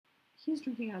He's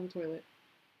drinking out of the toilet.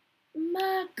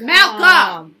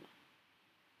 Malcolm!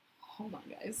 Hold on,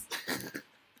 guys.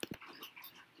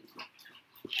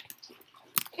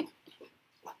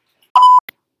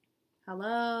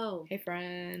 Hello. Hey,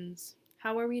 friends.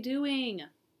 How are we doing?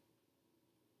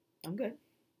 I'm good.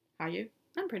 How you?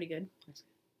 I'm pretty good.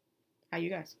 How you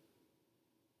guys?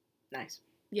 Nice.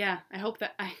 Yeah, I hope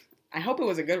that I hope it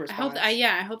was a good response. I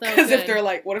hope that was Because good. if they're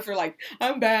like, what if they're like,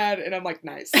 I'm bad, and I'm like,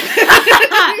 nice.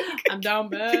 I'm down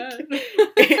bad.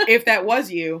 If that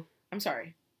was you, I'm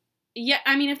sorry. Yeah,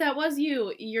 I mean, if that was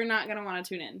you, you're not gonna want to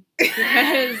tune in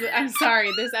because I'm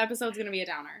sorry, this episode's gonna be a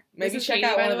downer. Maybe check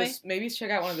out one of the maybe check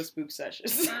out one of the spook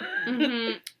sessions.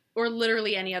 Mm-hmm. Or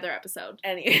literally any other episode.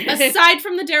 Any aside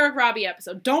from the Derek Robbie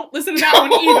episode, don't listen to that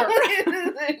one either.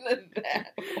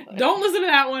 Don't listen to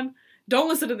that one. Don't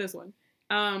listen to this one.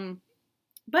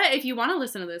 But if you want to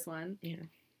listen to this one, yeah,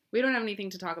 we don't have anything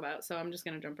to talk about, so I'm just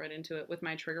gonna jump right into it with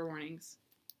my trigger warnings.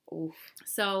 Oof.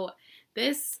 So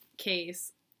this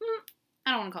case.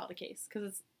 I don't want to call it a case, because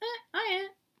it's,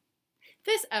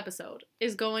 This episode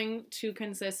is going to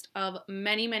consist of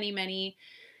many, many, many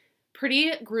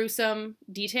pretty gruesome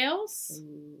details,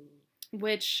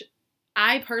 which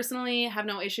I personally have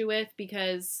no issue with,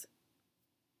 because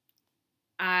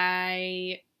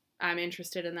I'm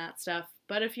interested in that stuff.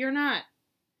 But if you're not,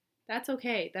 that's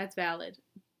okay. That's valid.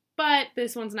 But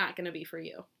this one's not going to be for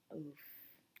you. Oof.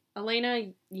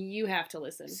 Elena, you have to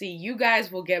listen. See, you guys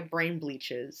will get brain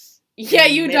bleaches. Yeah,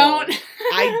 you don't.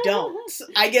 I don't.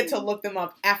 I get to look them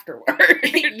up afterward.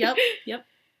 Yep.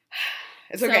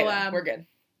 It's okay. We're good.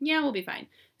 Yeah, we'll be fine.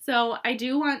 So I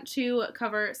do want to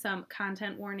cover some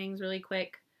content warnings really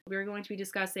quick. We're going to be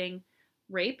discussing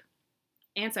rape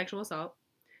and sexual assault,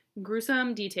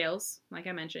 gruesome details, like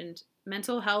I mentioned,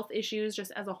 mental health issues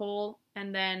just as a whole,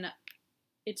 and then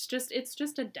it's just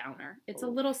a downer. It's a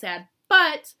little sad,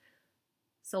 but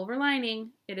silver lining,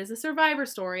 it is a survivor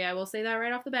story. I will say that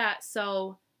right off the bat.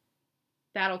 So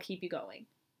that'll keep you going.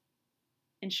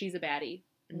 And she's a baddie.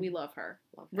 Mm-hmm. We love her.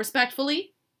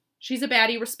 Respectfully, she's a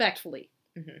baddie respectfully.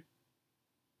 Mm-hmm.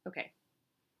 Okay.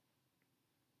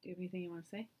 Do you have anything you want to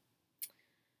say?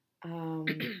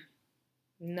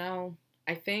 No.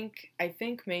 I think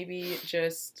maybe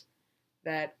just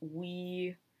that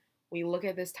we look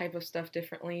at this type of stuff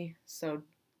differently, so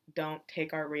don't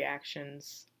take our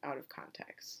reactions out of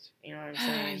context. You know what I'm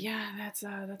saying? Yeah, that's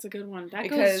a good one. That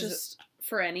goes just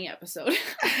for any episode.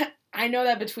 I know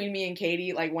that between me and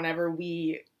Katie, like, whenever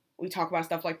we talk about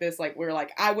stuff like this, like, we're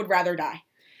like, I would rather die.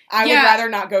 I would rather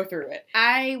not go through it.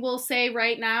 I will say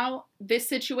right now, this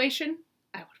situation,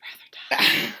 I would rather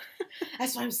die.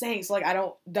 That's what I'm saying. So, like,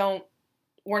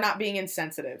 we're not being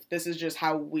insensitive. This is just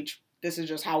how we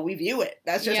view it.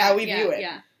 That's just how we view it.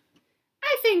 Yeah.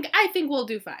 I think we'll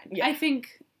do fine. Yeah. I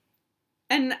think,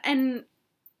 and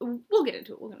we'll get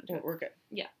into it. We're good.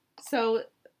 Yeah. So,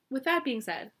 with that being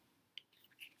said,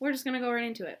 we're just gonna go right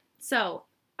into it. So,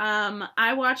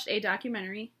 I watched a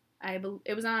documentary.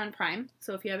 It was on Prime.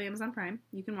 So if you have Amazon Prime,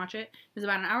 you can watch it. It's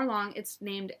about an hour long. It's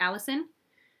named Alison.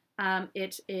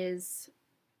 It is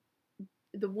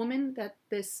the woman that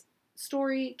this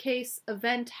story, case,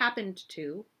 event happened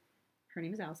to. Her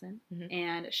name is Alison,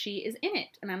 and she is in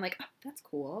it. And I'm like, oh, that's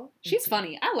cool. She's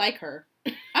funny. I like her.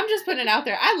 I'm just putting it out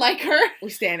there. I like her. We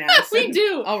stand Alison. We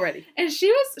do already. And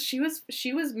she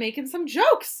was making some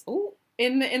jokes. Ooh.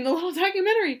 In the little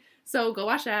documentary. So go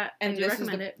watch that. And I do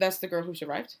recommend it. That's the girl who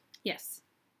survived? Yes.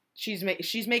 She's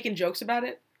making jokes about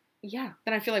it? Yeah.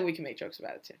 Then I feel like we can make jokes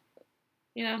about it too.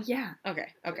 You know? Yeah. Okay.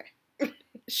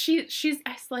 She's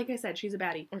like I said, she's a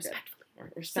baddie.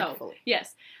 Respectfully. So,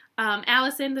 yes.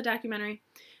 Alison, the documentary.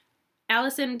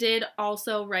 Alison did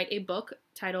also write a book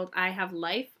titled I Have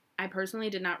Life. I personally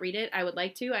did not read it. I would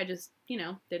like to. I just,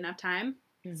 didn't have time.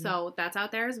 Mm-hmm. So that's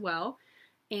out there as well.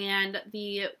 And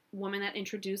the woman that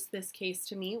introduced this case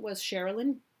to me was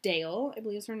Sherilyn Dale, I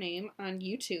believe is her name, on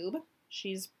YouTube.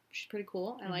 She's pretty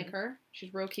cool. I like her.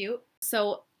 She's real cute.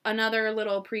 So another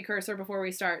little precursor before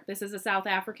we start. This is a South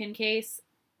African case.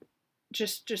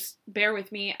 Just bear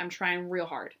with me. I'm trying real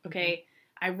hard, okay?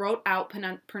 I wrote out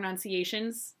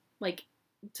pronunciations, like,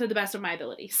 to the best of my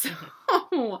ability. So,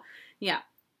 yeah.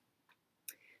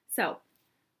 So,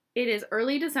 it is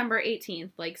early December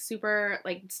 18th, like, super,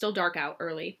 like, still dark out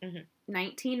early,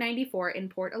 1994 in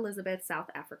Port Elizabeth, South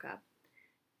Africa.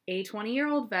 A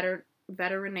 20-year-old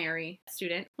veterinary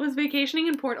student was vacationing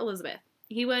in Port Elizabeth.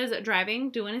 He was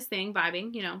driving, doing his thing,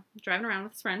 vibing, driving around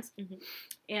with his friends,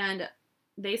 and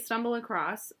they stumble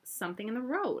across something in the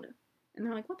road. And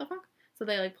they're like, what the fuck? So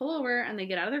they, like, pull over, and they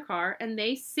get out of their car, and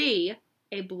they see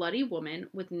a bloody woman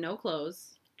with no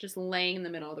clothes just laying in the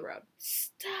middle of the road.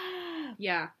 Stop!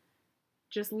 Yeah.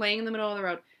 just laying in the middle of the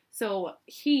road. So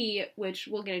he, which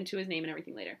we'll get into his name and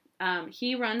everything later,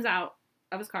 he runs out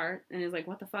of his car and is like,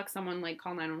 what the fuck? Someone, like,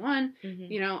 call 911.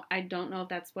 Mm-hmm. You know, I don't know if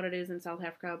that's what it is in South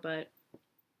Africa, but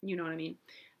you know what I mean.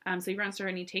 So he runs to her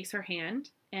and he takes her hand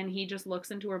and he just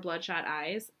looks into her bloodshot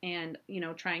eyes and, you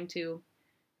know, trying to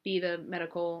be the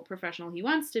medical professional he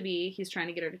wants to be. He's trying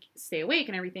to get her to stay awake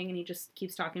and everything, and he just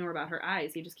keeps talking to her about her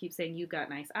eyes. He just keeps saying, "You've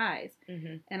got nice eyes."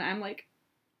 Mm-hmm. And I'm like,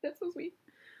 that's so sweet.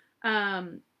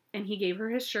 And he gave her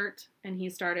his shirt, and he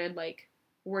started, like,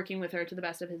 working with her to the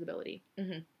best of his ability.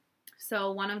 Mm-hmm.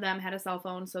 So one of them had a cell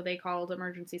phone, so they called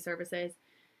emergency services,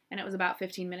 and it was about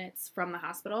 15 minutes from the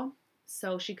hospital.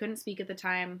 So she couldn't speak at the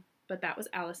time, but that was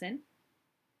Alison.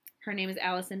 Her name is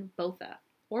Alison Botha,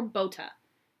 or Botha.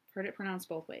 Heard it pronounced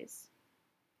both ways,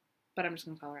 but I'm just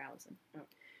going to call her Alison. Oh.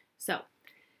 So,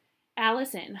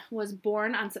 Alison was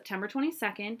born on September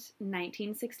 22nd,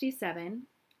 1967,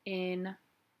 in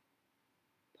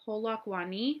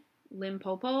Polokwane,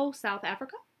 Limpopo, South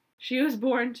Africa. She was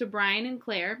born to Brian and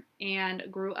Claire and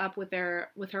grew up with her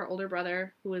older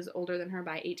brother, who was older than her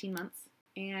by 18 months.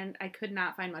 And I could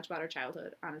not find much about her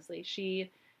childhood, honestly.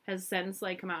 She has since,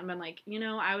 like, come out and been like, you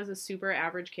know, I was a super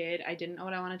average kid. I didn't know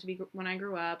what I wanted to be when I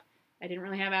grew up. I didn't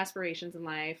really have aspirations in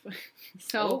life.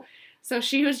 So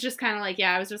she was just kind of like,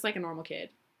 yeah, I was just like a normal kid.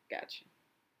 Gotcha.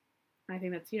 I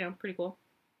think that's, you know, pretty cool.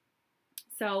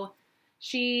 So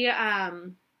she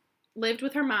lived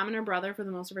with her mom and her brother for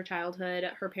the most of her childhood.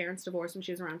 Her parents divorced when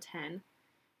she was around 10.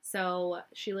 So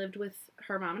she lived with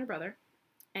her mom and her brother.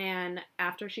 And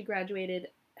after she graduated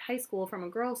high school from a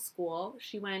girls' school,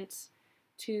 she went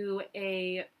to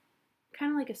a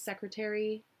kind of like a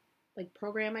secretary, like,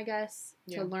 program, I guess,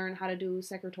 to learn how to do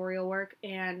secretarial work.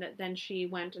 And then she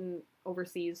went and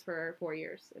overseas for 4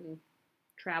 years and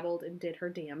traveled and did her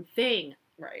damn thing.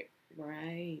 Right.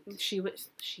 She was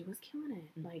killing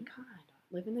it. Mm-hmm. Like, God,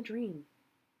 living the dream.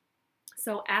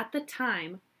 So at the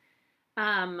time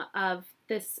of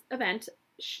this event,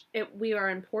 we are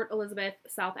in Port Elizabeth,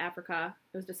 South Africa.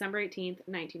 It was December 18th,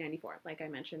 1994, like I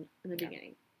mentioned in the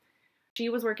beginning. She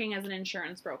was working as an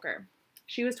insurance broker.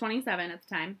 She was 27 at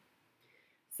the time.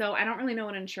 So I don't really know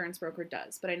what an insurance broker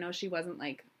does, but I know she wasn't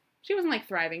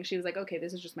thriving. She was like, okay,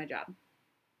 this is just my job.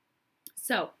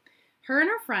 So her and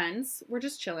her friends were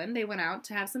just chilling. They went out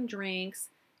to have some drinks,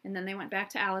 and then they went back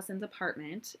to Alison's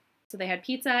apartment. So they had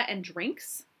pizza and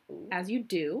drinks, as you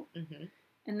do. Mm-hmm.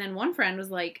 And then one friend was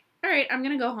like, all right, I'm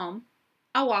going to go home.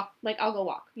 I'll go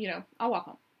walk, you know, I'll walk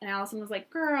home. And Alison was like,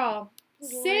 girl,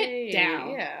 sit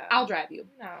down. Yeah. I'll drive you.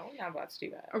 No, not about to do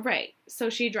that. Right.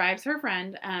 So she drives her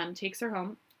friend, takes her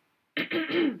home.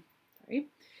 Sorry.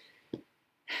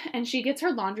 And she gets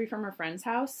her laundry from her friend's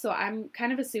house. So I'm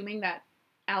kind of assuming that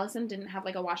Alison didn't have,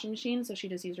 like, a washing machine, so she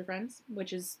just used her friend's,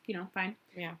 which is, you know, fine.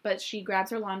 Yeah. But she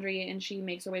grabs her laundry and she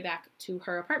makes her way back to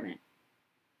her apartment.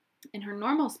 And her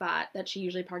normal spot that she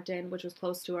usually parked in, which was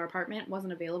close to her apartment,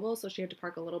 wasn't available, so she had to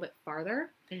park a little bit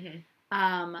farther.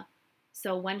 Mm-hmm.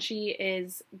 So when she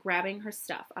is grabbing her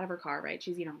stuff out of her car, right,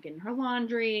 she's, you know, getting her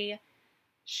laundry,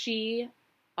 she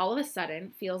all of a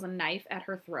sudden feels a knife at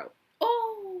her throat.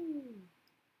 Oh!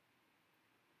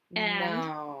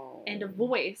 And a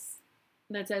voice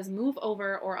that says, move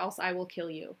over or else I will kill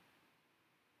you.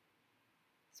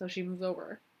 So she moves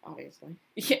over. Obviously.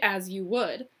 As you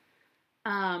would.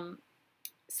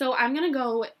 So I'm going to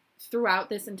go throughout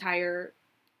this entire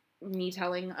me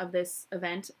telling of this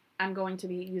event. I'm going to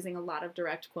be using a lot of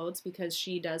direct quotes because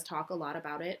she does talk a lot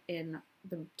about it in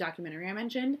the documentary I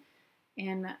mentioned.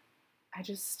 And I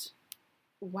just,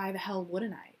 why the hell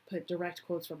wouldn't I put direct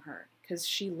quotes from her? Because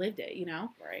she lived it, you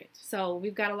know? Right. So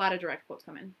we've got a lot of direct quotes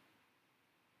coming.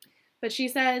 But she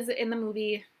says in the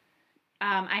movie,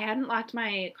 I hadn't locked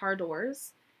my car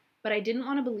doors, but I didn't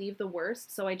want to believe the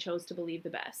worst, so I chose to believe the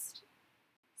best.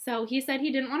 So he said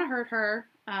he didn't want to hurt her.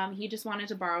 He just wanted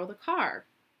to borrow the car.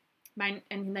 And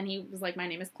then he was like, my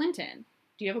name is Clinton.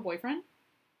 Do you have a boyfriend?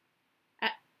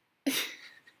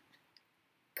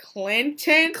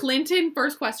 Clinton,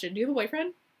 first question. Do you have a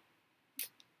boyfriend?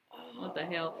 Oh. What the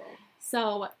hell?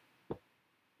 So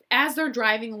as they're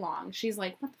driving along, she's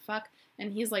like, what the fuck?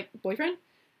 And he's like, boyfriend?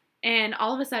 And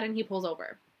all of a sudden he pulls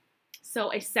over.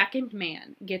 So a second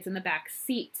man gets in the back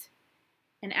seat.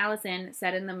 And Alison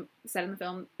said in the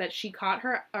film that she caught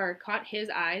his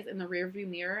eyes in the rearview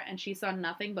mirror and she saw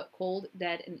nothing but cold,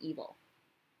 dead, and evil.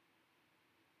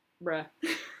 Bruh.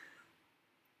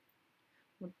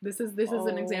 This is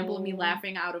an example of me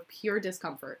laughing out of pure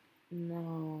discomfort.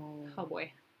 No. Oh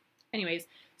boy. Anyways,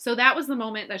 so that was the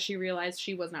moment that she realized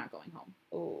she was not going home.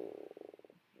 Oh.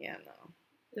 Yeah,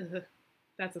 no. Ugh.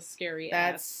 That's a scary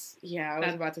ass. Yeah, I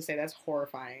was about to say that's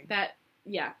horrifying. That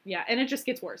Yeah, and it just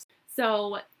gets worse.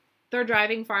 So they're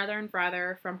driving farther and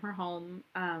farther from her home,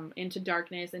 into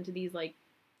darkness, into these, like,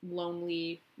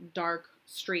 lonely, dark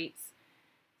streets.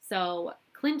 So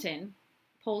Clinton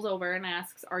pulls over and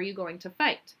asks, "Are you going to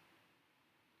fight?"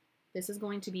 This is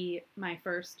going to be my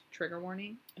first trigger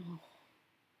warning. Oh.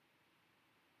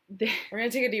 We're going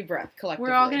to take a deep breath, collectively.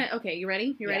 We're all going to... Okay, you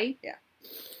ready? You ready? Yeah.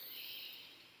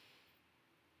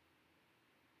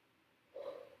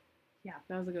 Yeah,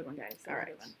 that was a good one, guys. All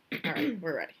right. All right,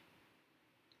 we're ready.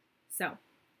 So,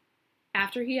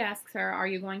 after he asks her, "Are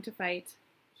you going to fight?"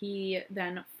 he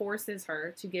then forces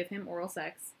her to give him oral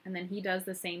sex, and then he does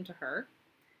the same to her.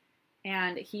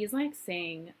 And he's, like,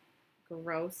 saying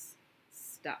gross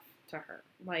stuff to her.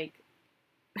 Like,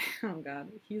 oh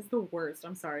God, he's the worst.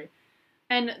 I'm sorry.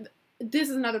 And this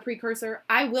is another precursor.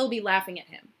 I will be laughing at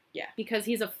him. Yeah. Because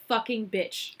he's a fucking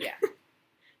bitch. Yeah.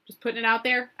 Just putting it out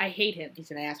there. I hate him.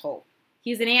 He's an asshole.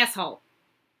 He's an asshole.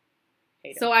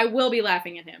 Hate him. So I will be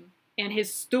laughing at him. And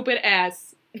his stupid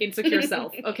ass insecure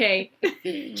self. Okay?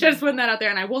 Just putting that out there,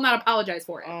 and I will not apologize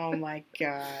for it. Oh my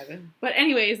God. But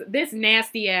anyways, this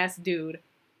nasty ass dude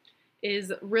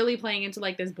is really playing into,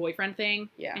 like, this boyfriend thing.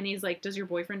 Yeah. And he's like, "Does your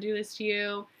boyfriend do this to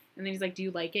you?" And then he's like, "Do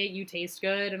you like it? You taste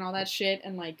good," and all that shit.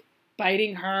 And, like,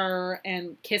 biting her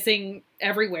and kissing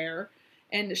everywhere.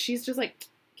 And she's just like,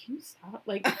 "Can you stop?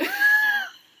 Like,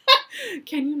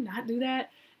 can you not do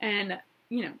that?" And,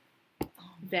 you know,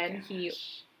 then he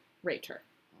raped her.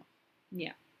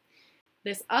 Yeah.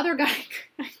 This other guy,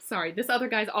 sorry, this other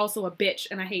guy's also a bitch,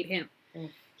 and I hate him.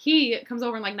 He comes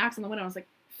over and, like, knocks on the window, and I was like,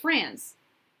 "Franz."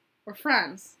 Or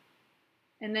Franz.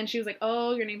 And then she was like,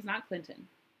 "Oh, your name's not Clinton."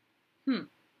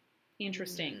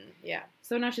 Interesting. Yeah.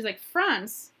 So now she's like,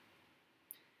 Franz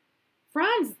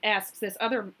asks this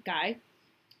other guy,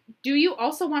 "Do you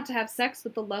also want to have sex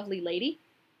with the lovely lady?"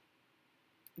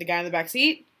 The guy in the back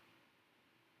seat?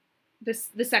 The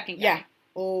second guy. Yeah.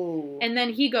 Oh. And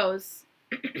then he goes,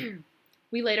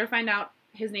 we later find out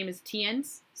his name is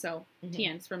Tienz. So,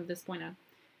 Tienz from this point on.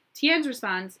 Tienz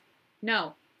responds,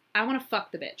 "No, I want to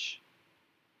fuck the bitch."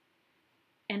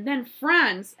 And then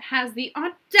Franz has the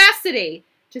audacity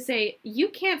to say, "You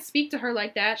can't speak to her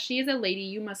like that. She is a lady.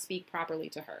 You must speak properly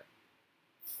to her."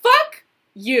 Fuck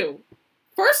you.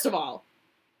 First of all.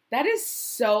 That's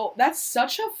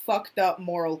such a fucked up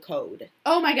moral code.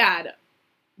 Oh my God.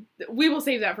 We will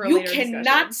save that for a later discussion. You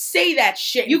cannot say that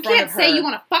shit You in front can't of her. say you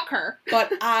want to fuck her.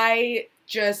 But I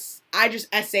just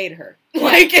essayed her. Yeah,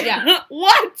 Like, yeah.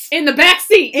 What? In the back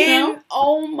seat, you know?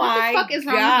 Oh my God. What the fuck is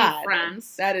wrong with you,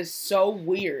 Franz? That is so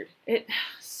weird.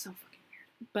 So fucking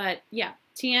weird. But yeah,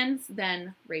 Tienz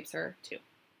then rapes her too.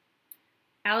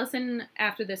 Alison,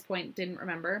 after this point, didn't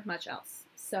remember much else.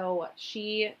 So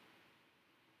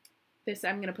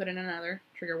I'm going to put in another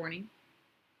trigger warning.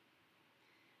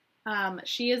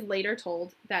 She is later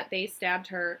told that they stabbed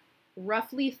her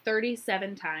roughly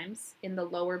 37 times in the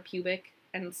lower pubic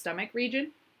and stomach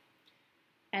region.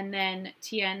 And then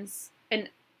Tienz, and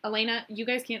Elena, you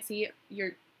guys can't see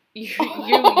your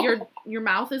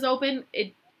mouth is open.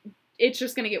 It's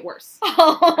just going to get worse.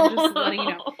 I'm just letting you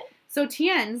know. So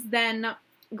Tienz then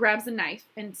grabs a knife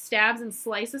and stabs and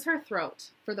slices her throat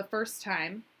for the first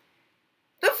time.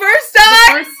 The first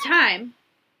time.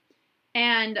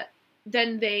 And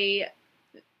then they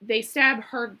stab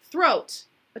her throat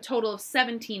a total of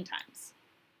 17 times.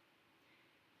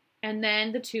 And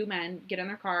then the two men get in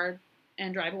their car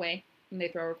and drive away, and they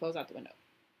throw her clothes out the window.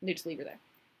 And they just leave her there.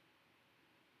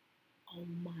 Oh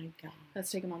my God. Let's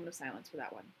take a moment of silence for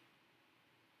that one.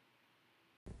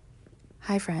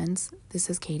 Hi friends, this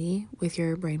is Katie with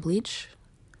your brain bleach.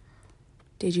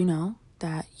 Did you know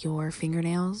that your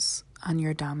fingernails on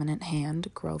your dominant hand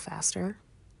grow faster?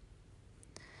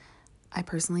 I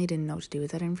personally didn't know what to do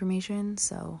with that information,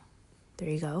 so there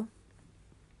you go.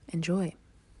 Enjoy.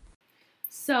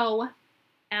 So,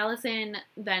 Alison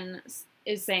then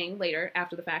is saying later,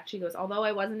 after the fact, she goes, "Although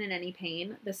I wasn't in any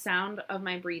pain, the sound of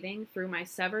my breathing through my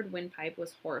severed windpipe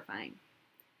was horrifying."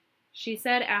 She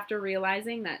said after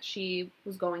realizing that she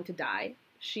was going to die,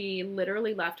 she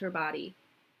literally left her body.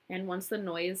 And once the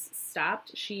noise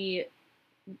stopped, she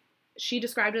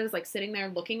described it as like sitting there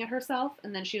looking at herself.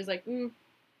 And then she was like,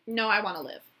 "No, I want to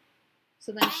live."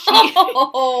 So then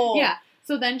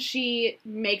so then she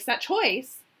makes that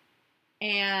choice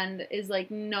and is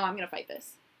like, "No, I'm going to fight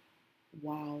this."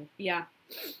 Wow. Yeah.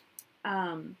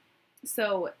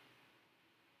 So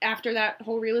after that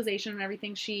whole realization and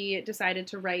everything, she decided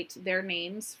to write their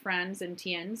names, Franz and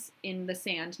Tienz, in the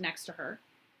sand next to her,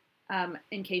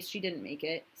 in case she didn't make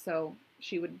it. So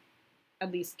she would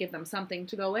at least give them something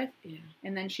to go with. Yeah.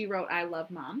 And then she wrote, "I love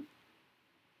Mom."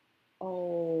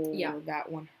 Oh, yeah.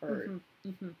 That one hurt.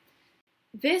 Mm-hmm.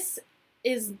 This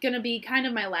is going to be kind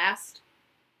of my last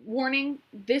warning.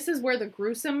 This is where the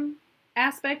gruesome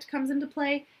aspect comes into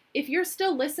play. If you're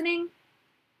still listening,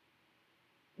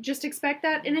 just expect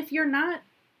that. And if you're not,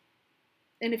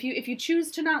 and if you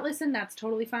choose to not listen, that's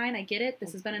totally fine. I get it.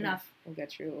 This has been enough. We'll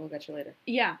get you later.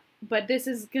 Yeah, but this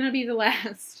is going to be the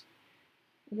last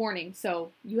warning.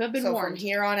 So you have been warned. From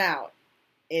here on out,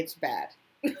 it's bad.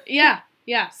 Yeah.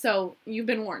 So you've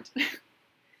been warned.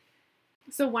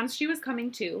 So once she was coming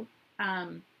to,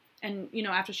 and,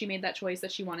 after she made that choice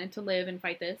that she wanted to live and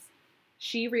fight this,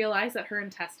 she realized that her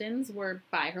intestines were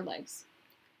by her legs.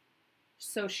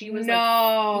 So she was she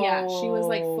was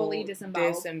like fully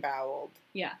disemboweled. Disemboweled.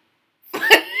 Yeah.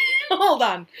 Hold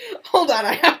on.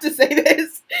 I have to say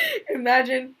this.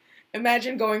 Imagine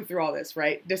going through all this,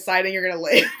 right? Deciding you're gonna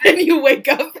live, and you wake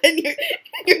up and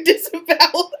you're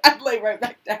disemboweled. I'd lay right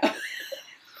back down.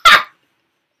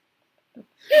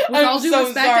 With all due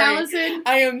respect, sorry. Alison.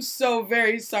 I am so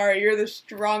very sorry. You're the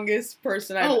strongest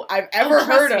person I've ever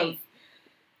heard of.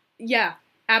 Yeah,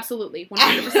 absolutely.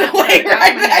 100%. Lay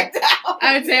right back down.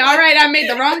 I would say, all right, I made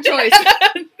the wrong choice.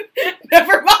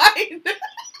 Never mind.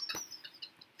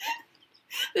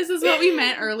 This is what we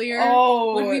meant earlier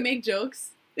when we make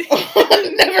jokes.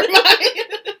 Never mind.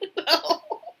 No.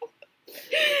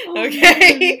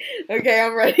 Okay,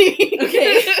 I'm ready.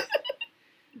 Okay.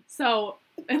 So,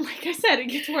 and like I said, it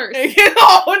gets worse.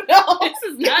 Oh no!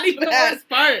 This is not even the worst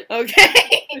part.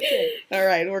 Okay. All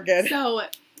right, we're good. So,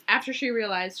 after she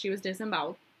realized she was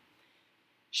disemboweled,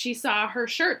 she saw her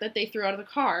shirt that they threw out of the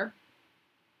car,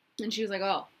 and she was like,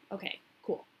 "Oh, okay,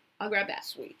 cool. I'll grab that."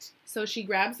 Sweet. So she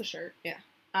grabs the shirt. Yeah.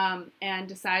 And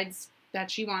decides that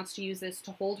she wants to use this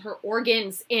to hold her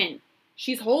organs in.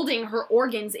 She's holding her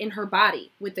organs in her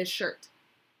body with this shirt.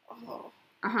 Oh.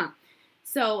 Uh-huh.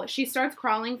 So she starts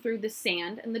crawling through the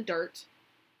sand and the dirt,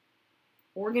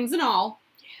 organs and all.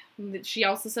 Yeah. She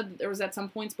also said that there was at some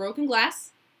points broken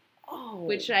glass. Oh.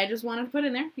 Which I just wanted to put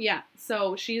in there. Yeah.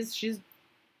 So she's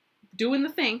doing the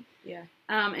thing. Yeah.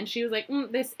 And she was like,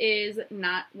 this is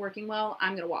not working well.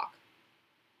 I'm going to walk.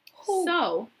 Oh.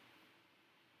 So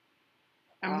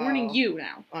I'm warning you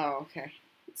now. Oh, okay.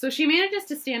 So she manages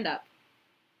to stand up.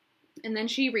 And then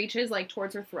she reaches,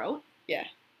 towards her throat. Yeah.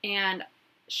 And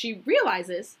she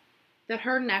realizes that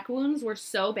her neck wounds were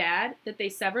so bad that they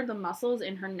severed the muscles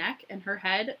in her neck and her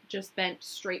head just bent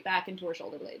straight back into her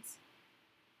shoulder blades.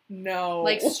 No.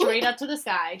 Straight up to the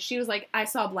sky. She was like, I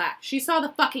saw black. She saw the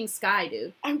fucking sky,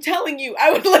 dude. I'm telling you,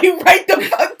 I would lay right the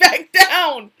fuck back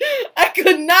down. I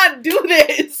could not do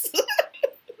this.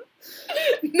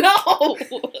 No.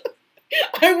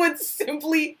 I would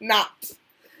simply not.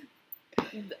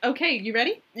 Okay, you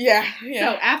ready? Yeah.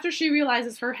 So after she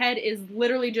realizes her head is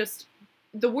literally just,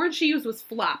 the word she used was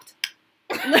flopped.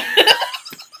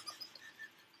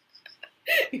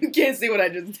 You can't see what I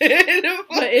just did.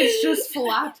 But it's just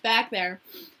flopped back there.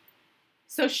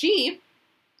 So she,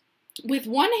 with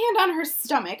one hand on her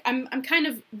stomach, I'm kind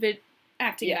of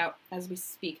acting it out as we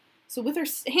speak. So with her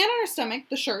hand on her stomach,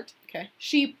 the shirt,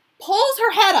 she pulls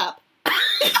her head up.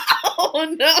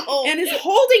 Oh no. And is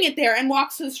holding it there and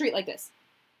walks to the street like this.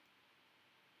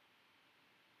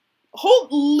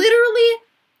 Literally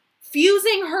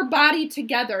fusing her body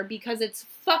together because it's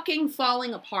fucking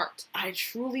falling apart. I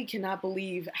truly cannot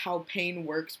believe how pain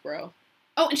works, bro.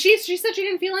 Oh, and she said she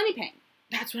didn't feel any pain.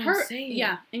 That's what I'm saying.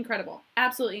 Yeah, incredible.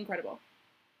 Absolutely incredible.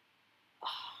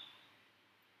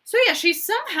 So yeah, she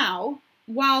somehow,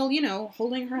 while,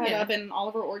 holding her head up and all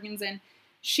of her organs in,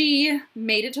 she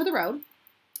made it to the road,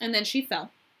 and then she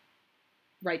fell.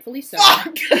 Rightfully so.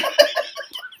 Fuck! Stop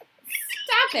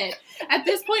it. At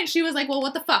this point, she was like, well,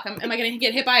 what the fuck? Am I going to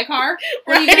get hit by a car?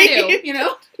 What are you going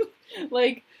to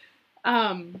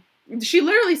do? She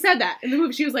literally said that in the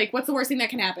movie. She was like, what's the worst thing that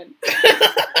can happen?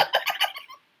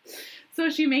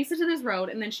 So she makes it to this road,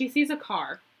 and then she sees a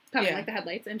car coming, the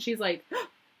headlights, and she's like,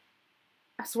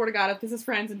 I swear to God, if this is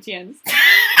Franz and Tien's.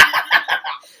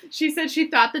 She said she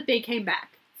thought that they came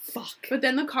back. Fuck. But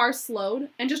then the car slowed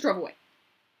and just drove away.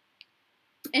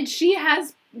 And she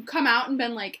has come out and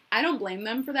been like, I don't blame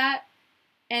them for that.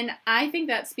 And I think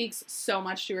that speaks so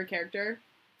much to her character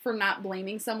for not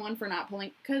blaming someone for not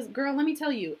pulling. Because, girl, let me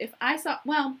tell you, if I saw,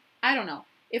 I don't know.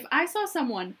 If I saw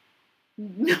someone,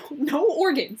 no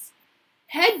organs,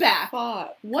 head back,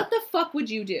 what the fuck would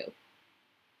you do?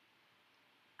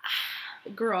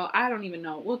 Girl, I don't even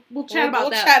know. We'll chat about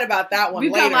that. We'll chat about that one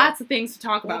later. We've got lots of things to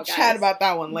talk about, guys. We'll chat about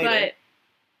that one later. But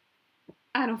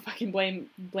I don't fucking blame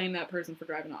that person for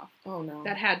driving off. Oh, no.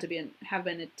 That had to have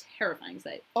been a terrifying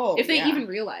sight. Oh, if they even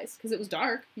realized, because it was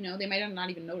dark, they might have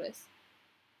not even noticed.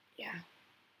 Yeah.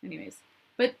 Anyways.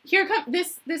 But here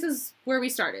this is where we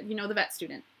started, you know, the vet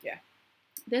student. Yeah.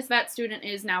 This vet student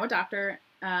is now a doctor,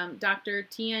 Dr.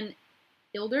 Tien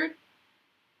Illard.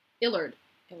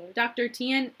 Dr.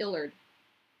 Tien Illard.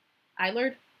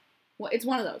 Illard? Well, it's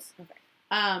one of those. Okay.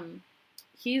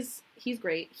 He's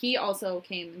great. He also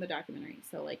came in the documentary,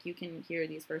 so, like, you can hear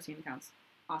these first-hand accounts.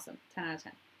 Awesome. 10 out of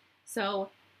 10. So,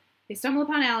 they stumble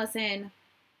upon Alison,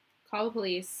 call the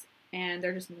police, and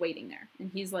they're just waiting there.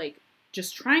 And he's, like,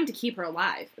 just trying to keep her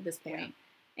alive at this point.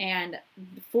 Yeah. And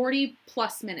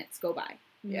 40-plus minutes go by.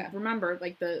 Yeah. Remember,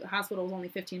 like, the hospital was only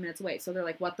 15 minutes away, so they're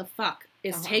like, what the fuck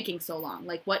is taking so long?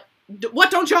 Like, what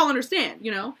don't y'all understand,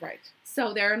 you know? Right.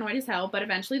 So they're annoyed as hell, but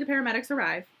eventually the paramedics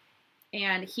arrive,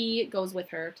 and he goes with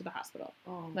her to the hospital.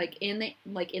 Oh. Like, in the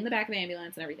back of the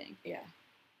ambulance and everything. Yeah.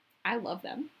 I love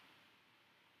them.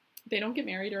 They don't get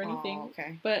married or anything. Oh,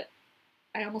 okay. But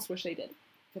I almost wish they did.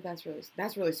 But that's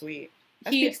really sweet.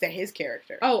 That speaks to his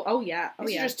character. Oh yeah.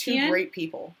 These are just two Tien, great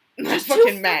people. Just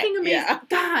fucking amazing. Yeah.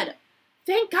 God.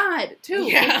 Thank God, too.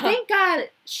 Yeah. Like, thank God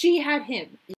she had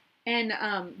him. And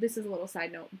this is a little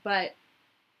side note, but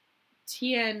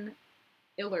Tien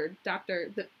Illard,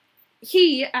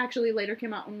 he actually later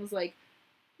came out and was like,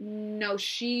 no,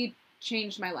 she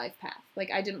changed my life path.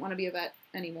 Like, I didn't want to be a vet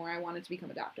anymore. I wanted to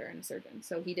become a doctor and a surgeon.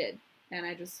 So he did. And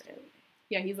I just,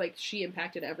 yeah, he's like, she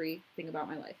impacted everything about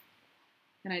my life.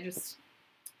 And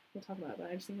we'll talk about it,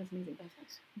 but I just think that's amazing.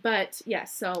 But, yeah,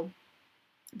 so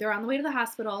they're on the way to the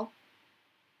hospital,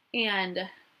 and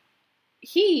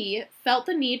he felt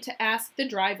the need to ask the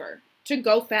driver to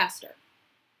go faster,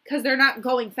 because they're not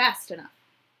going fast enough.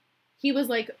 He was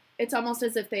like, it's almost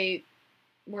as if they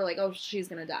were like, oh, she's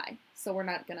going to die, so we're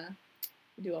not going to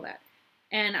do all that.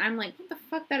 And I'm like, what the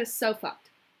fuck? That is so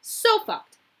fucked. So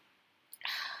fucked.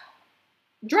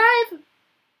 Drive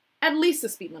at least the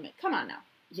speed limit. Come on now.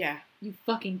 Yeah. You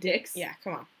fucking dicks. Yeah,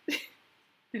 come on.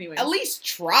 Anyway. At least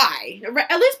try.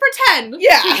 At least pretend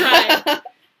Yeah. to try.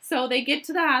 So they get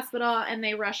to the hospital, and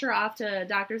they rush her off to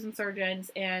doctors and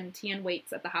surgeons, and Tien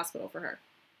waits at the hospital for her.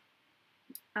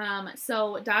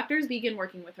 So doctors begin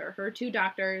working with her. Her two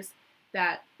doctors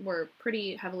that were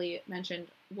pretty heavily mentioned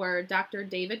were Dr.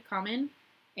 David Kamen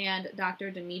and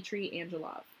Dr. Dmitry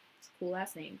Angelov. It's a cool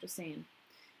last name, just saying.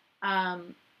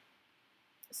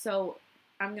 So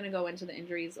I'm going to go into the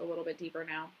injuries a little bit deeper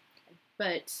now.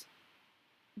 But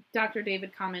Dr.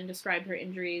 David Kamen described her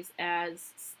injuries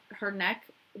as her neck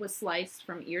was sliced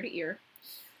from ear to ear,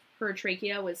 her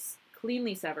trachea was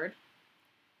cleanly severed,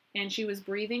 and she was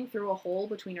breathing through a hole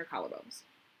between her collarbones.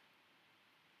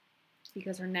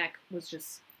 Because her neck was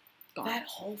just gone. That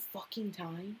whole fucking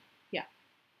time? Yeah.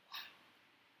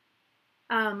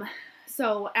 Wow.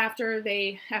 So after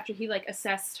he like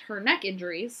assessed her neck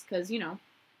injuries, because, you know,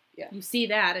 yeah, you see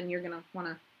that and you're gonna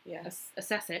want to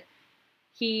assess it,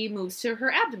 he moves to her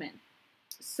abdomen.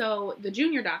 So the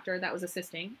junior doctor that was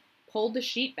assisting pulled the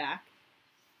sheet back,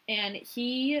 and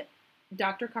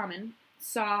Dr. Kamen,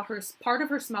 saw part of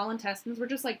her small intestines were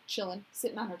just like chilling,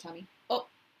 sitting on her tummy. Oh,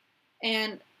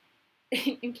 and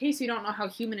in case you don't know how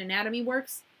human anatomy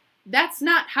works, that's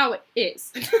not how it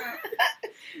is.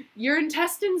 Your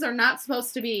intestines are not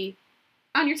supposed to be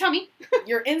on your tummy.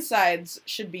 Your insides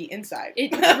should be inside.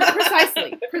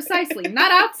 Precisely, not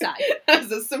outside. That's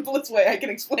the simplest way I can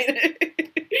explain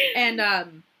it.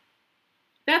 And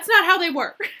that's not how they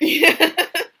work. Yeah.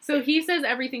 So he says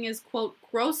everything is, quote,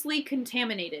 grossly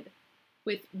contaminated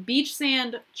with beach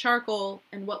sand, charcoal,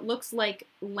 and what looks like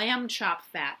lamb chop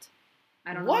fat.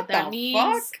 I don't know what that means.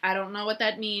 Fuck? I don't know what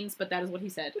that means, but that is what he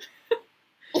said.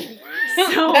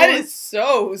 So, that is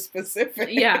so specific.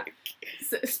 Yeah.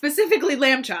 Specifically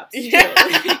lamb chops.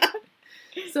 Yeah.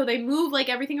 So they move like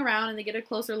everything around, and they get a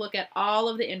closer look at all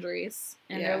of the injuries.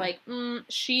 And they're like,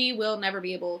 she will never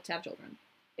be able to have children,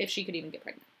 if she could even get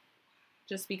pregnant.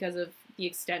 Just because of the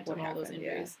extent of all those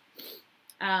injuries.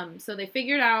 Yeah. So they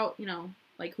figured out, you know,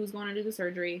 like who's going to do the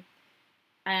surgery.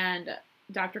 And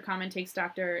Dr. Kamen takes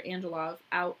Dr. Angelov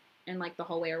out in like the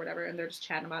hallway or whatever, and they're just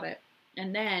chatting about it.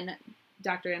 And then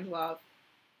Dr. Angelov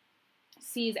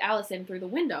sees Alison through the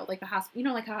window, like you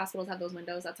know, like how hospitals have those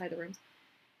windows outside the rooms.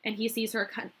 And he sees her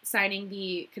signing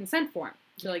the consent form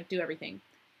to like do everything.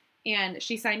 And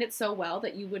she signed it so well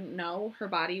that you wouldn't know her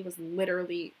body was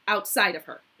literally outside of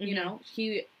her. Mm-hmm. You know,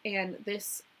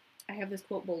 I have this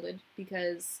quote bolded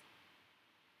because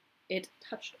it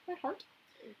touched my heart.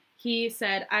 He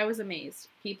said, "I was amazed.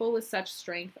 People with such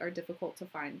strength are difficult to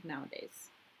find nowadays."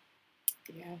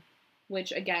 Yeah.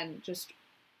 Which, again,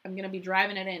 I'm going to be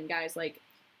driving it in, guys. Like,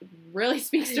 really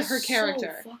speaks to her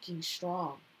character. So fucking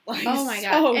strong. Like, oh my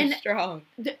God. So and strong.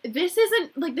 This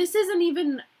isn't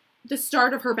even the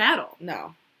start of her battle.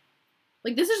 No.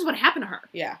 Like, this is just what happened to her.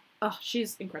 Yeah. Oh,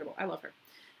 she's incredible. I love her.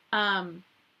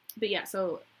 But yeah,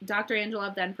 so Dr.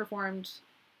 Angelov then performed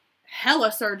hella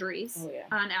surgeries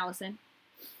on Alison.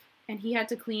 And he had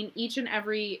to clean each and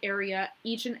every area,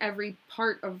 each and every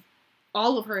part of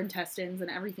all of her intestines and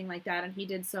everything like that. And he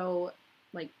did so,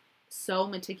 like, so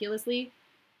meticulously.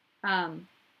 And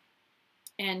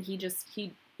he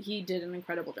did an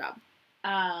incredible job.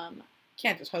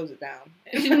 Can't just hose it down.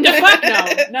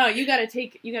 No, you gotta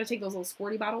take those little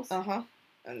squirty bottles.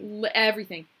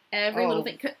 Everything, every little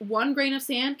thing. 1 grain of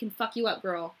sand can fuck you up,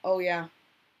 girl. Oh yeah.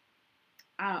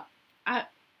 I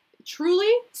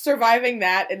truly surviving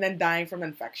that and then dying from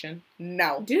infection.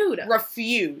 No, dude,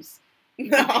 refuse.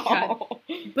 No, oh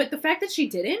but the fact that she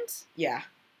didn't. Yeah.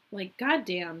 Like,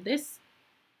 goddamn, this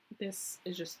is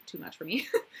just too much for me.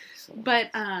 But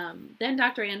then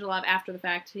Dr. Angelov, after the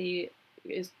fact, he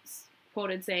is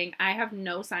quoted saying, "I have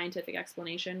no scientific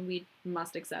explanation. We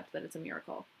must accept that it's a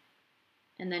miracle."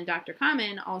 And then Dr.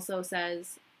 Kamen also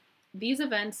says, "These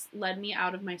events led me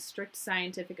out of my strict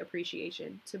scientific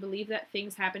appreciation to believe that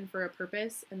things happen for a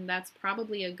purpose, and that's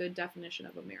probably a good definition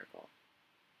of a miracle."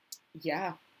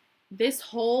 Yeah. This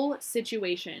whole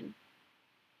situation,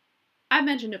 I've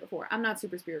mentioned it before, I'm not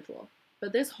super spiritual,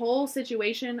 but this whole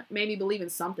situation made me believe in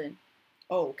something.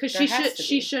 Oh, because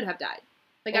she should have died.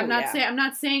 Like, I'm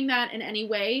not saying that in any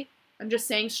way. I'm just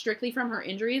saying strictly from her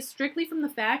injuries, strictly from the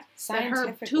fact that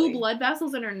her 2 blood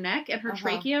vessels in her neck and her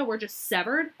trachea were just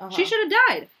severed. She should have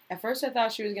died. At first, I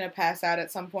thought she was going to pass out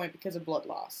at some point because of blood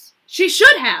loss. She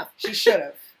should have. She should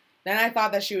have. Then I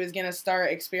thought that she was going to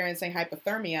start experiencing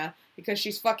hypothermia because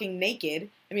she's fucking naked.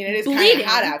 I mean, it is kind of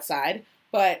hot outside,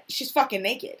 but she's fucking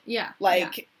naked. Yeah.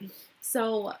 Like,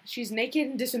 so she's naked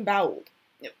and disemboweled.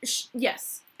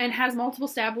 Yes. And has multiple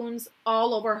stab wounds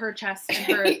all over her chest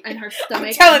and her stomach.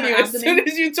 I'm telling you, abdomen. As soon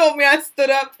as you told me I stood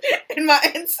up and my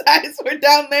insides were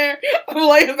down there, I'm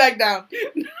laying back down.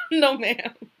 No,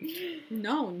 ma'am.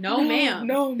 No, ma'am.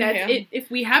 No, ma'am. If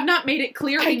we have not made it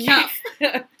clear enough,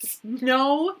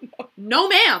 no,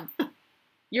 ma'am.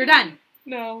 You're done.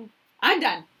 No. I'm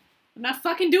done. I'm not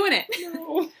fucking doing it.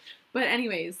 No. But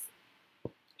anyways,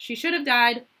 she should have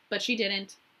died, but she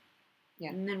didn't. Yeah.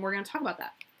 And then we're going to talk about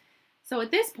that. So at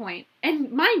this point,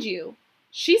 and mind you,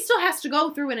 she still has to go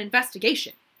through an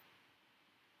investigation.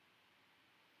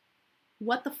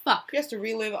 What the fuck? She has to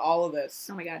relive all of this.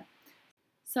 Oh my god.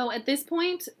 So at this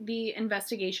point, the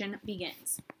investigation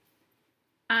begins.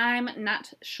 I'm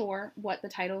not sure what the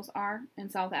titles are in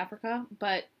South Africa,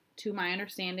 but to my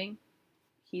understanding,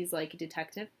 he's like a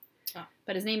detective. Oh.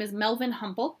 But his name is Melvin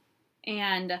Humple,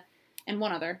 and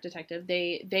one other detective.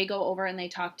 They go over and they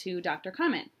talk to Dr.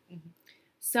 Kamen. Mm-hmm.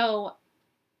 So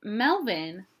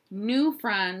Melvin knew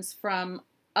Franz from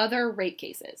other rape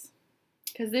cases,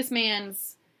 because this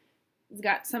man's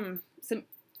got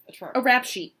a rap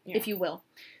sheet, if you will.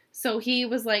 So he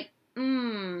was like,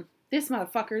 this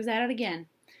motherfucker's at it again.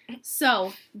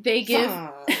 So they give...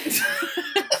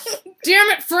 Damn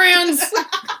it, Franz!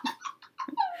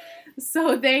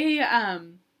 So they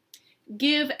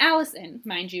give Alison,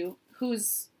 mind you,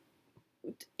 who's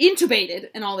intubated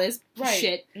and all this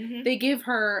shit, they give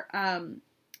her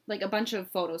like a bunch of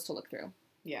photos to look through.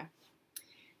 Yeah.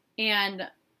 And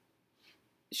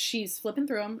she's flipping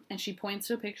through them, and she points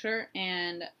to a picture,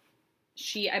 and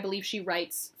I believe she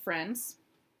writes friends.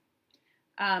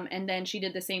 And then she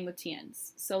did the same with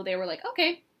Tien's. So they were like,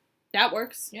 okay, that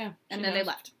works. Yeah. And then they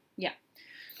left. Yeah.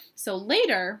 So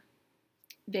later,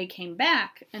 they came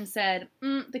back and said,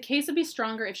 the case would be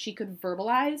stronger if she could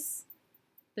verbalize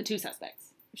the 2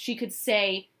 suspects. She could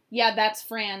say, yeah, that's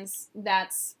Franz,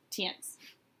 that's Tien's.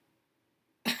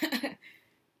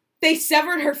 They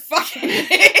severed her fucking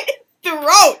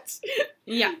throat!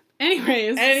 Yeah.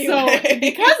 Anyways, so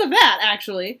because of that,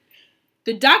 actually,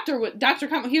 the Dr.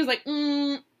 Kamen, he was like,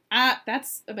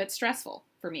 that's a bit stressful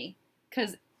for me,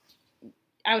 because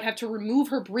I would have to remove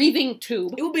her breathing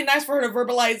tube. It would be nice for her to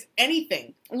verbalize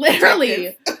anything.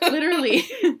 Literally.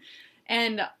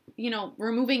 And,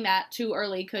 removing that too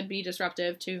early could be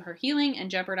disruptive to her healing and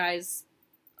jeopardize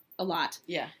a lot.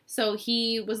 Yeah. So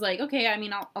he was like, okay,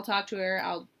 I'll talk to her.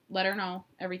 I'll let her know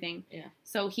everything. Yeah.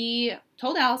 So he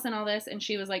told Alison all this, and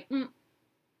she was like,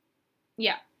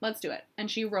 yeah, let's do it. And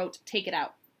she wrote, take it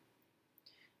out.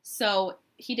 So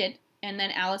he did. And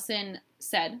then Alison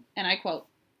said, and I quote,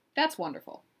 "That's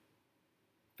wonderful."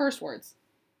 First words.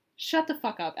 Shut the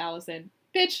fuck up, Alison.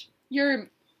 Bitch,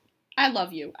 I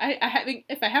love you.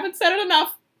 If I haven't said it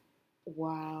enough.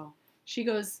 Wow. She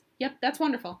goes, yep, that's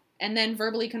wonderful. And then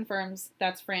verbally confirms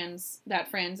that Franz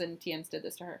and Tien's did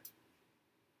this to her.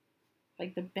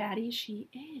 Like the baddie she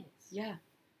is. Yeah.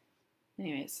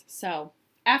 Anyways, so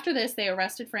after this, they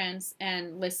arrested Franz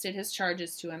and listed his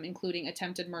charges to him, including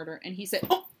attempted murder. And he said,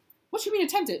 "Oh, what you mean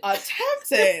attempted?"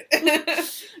 Attempted.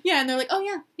 Yeah, and they're like, "Oh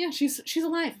yeah, she's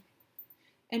alive."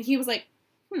 And he was like,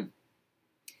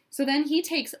 So then he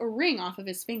takes a ring off of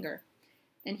his finger,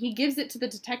 and he gives it to the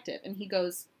detective, and he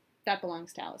goes, "That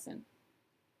belongs to Alison."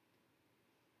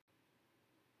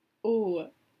 Ooh.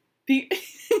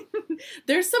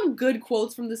 There's some good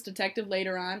quotes from this detective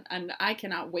later on, and I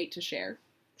cannot wait to share.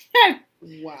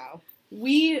 Wow.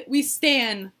 We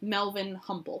stan Melvin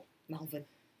Humble. Melvin.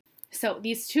 So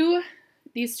these two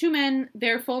men,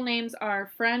 their full names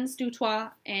are Franz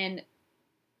Dutoit and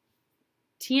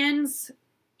Tiens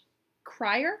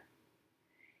Cryer.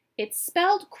 It's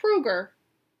spelled Kruger,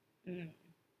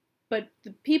 but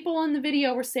the people in the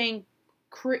video were saying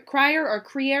Cryer or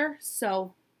Krier,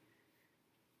 so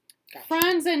gotcha.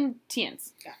 Franz and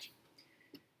Tiens. Gotcha.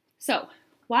 So,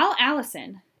 while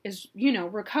Alison is,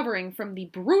 recovering from the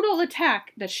brutal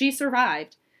attack that she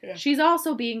survived, she's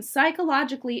also being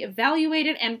psychologically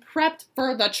evaluated and prepped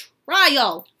for the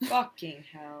trial. Fucking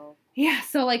hell. Yeah,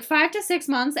 so 5 to 6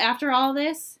 months after all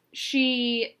this,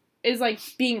 she is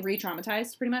being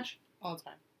re-traumatized pretty much. All the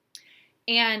time.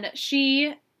 And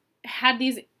she had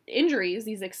these injuries,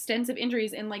 these extensive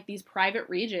injuries in these private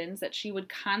regions that she would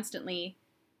constantly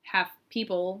have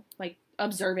people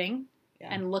observing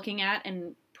and looking at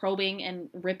and probing and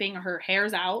ripping her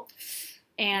hairs out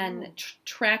and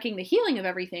tracking the healing of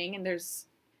everything. And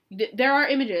there are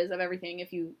images of everything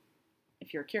if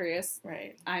you're curious.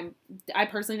 Right. I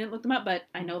personally didn't look them up, but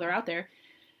I know they're out there.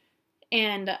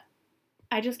 And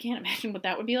I just can't imagine what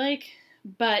that would be like.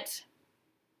 But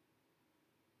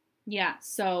yeah,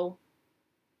 so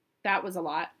that was a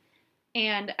lot.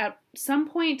 And at some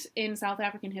point in South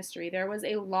African history, there was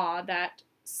a law that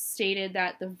stated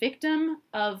that the victim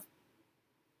of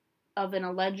an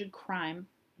alleged crime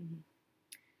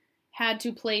had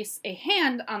to place a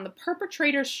hand on the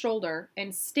perpetrator's shoulder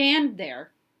and stand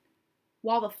there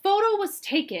while the photo was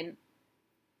taken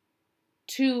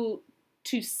to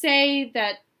say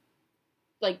that,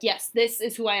 yes, this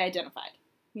is who I identified,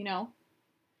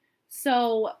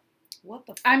 So, what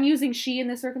the fuck? I'm using she in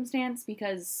this circumstance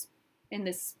because in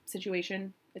this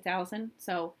situation, it's Alison.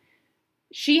 So,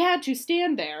 she had to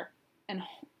stand there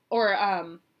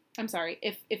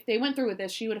if they went through with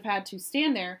this, she would have had to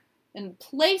stand there and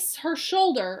place her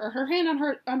shoulder or her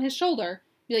hand on his shoulder,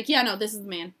 be like, "Yeah, no, this is the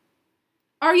man."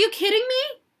 Are you kidding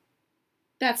me?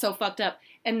 That's so fucked up.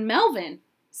 And Melvin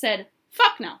said,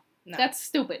 "Fuck no. That's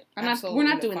stupid. We're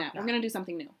not doing that. No. We're going to do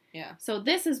something new." Yeah. So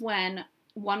this is when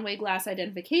one-way glass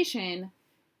identification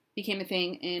became a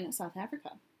thing in South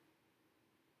Africa.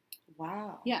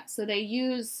 Wow. Yeah, so they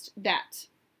used that.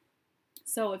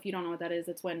 So if you don't know what that is,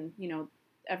 it's when,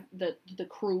 the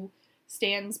crew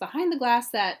stands behind the glass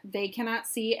that they cannot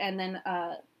see, and then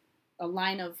a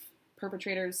line of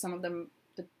perpetrators, some of them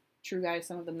the true guys,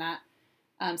 some of them not,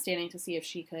 standing to see if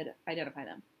she could identify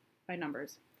them by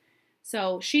numbers.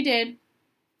 So she did,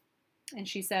 and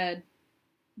she said,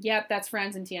 "Yep, that's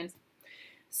Franz and Tiens."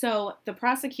 So the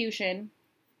prosecution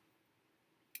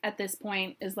at this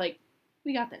point is like,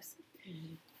 "We got this."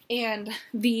 Mm-hmm. And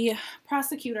the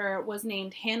prosecutor was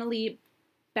named Hanley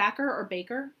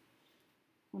Baker.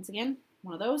 Once again,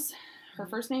 one of those. Her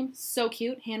first name, so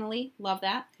cute. Hanley, love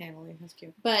that. Hanley, that's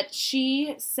cute. But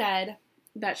she said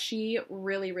that she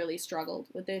really, really struggled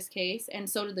with this case, and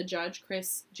so did the judge,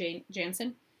 Chris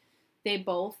Jansen. They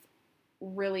both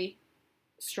really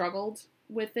struggled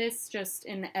with this, just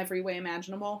in every way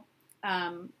imaginable.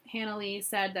 Hanley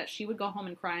said that she would go home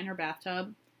and cry in her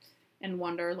bathtub and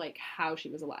wonder, how she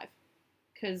was alive.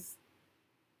 Because,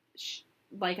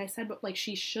 like I said, but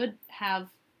she should have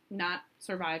not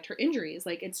survived her injuries.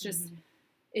 It's just,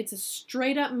 it's a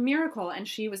straight up miracle. And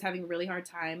she was having a really hard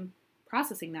time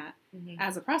processing that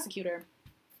as a prosecutor.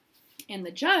 And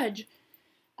the judge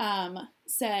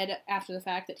said after the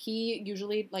fact that he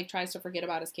usually tries to forget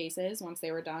about his cases once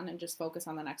they were done and just focus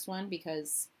on the next one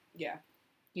because,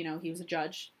 he was a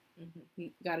judge. You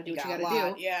got to do what you got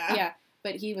to do. Yeah. Yeah.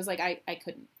 But he was like, I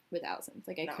couldn't with Alison.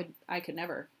 I could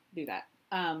never do that.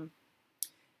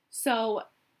 So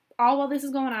all while this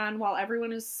is going on, while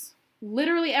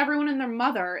literally everyone and their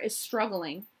mother is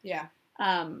struggling. Yeah.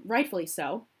 Rightfully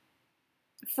so.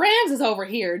 Franz is over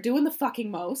here doing the fucking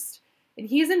most, and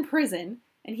he's in prison,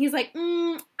 and he's like,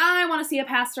 I want to see a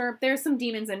pastor. There's some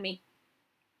demons in me.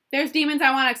 There's demons.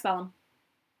 I want to expel them.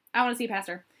 I want to see a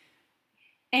pastor.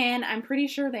 And I'm pretty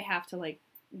sure they have to,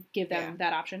 give them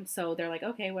that option. So they're like,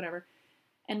 okay, whatever.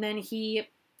 And then he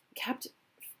kept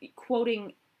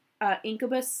quoting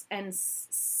incubus and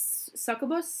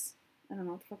succubus. I don't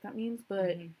know what the fuck that means,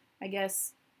 but I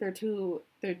guess They're two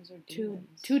demons.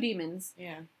 two demons.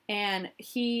 Yeah. And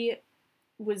he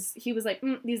was like,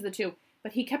 these are the two.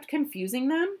 But he kept confusing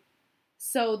them.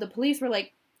 So the police were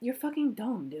like, you're fucking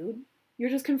dumb, dude. You're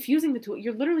just confusing the two.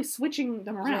 You're literally switching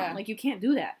them around. Yeah. Like, you can't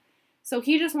do that. So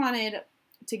he just wanted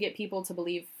to get people to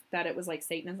believe that it was like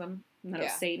Satanism and that it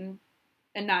was Satan.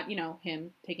 And not,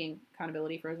 him taking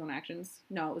accountability for his own actions.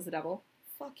 No, it was the devil.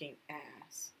 Fucking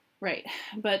ass. Right.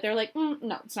 But they're like, no,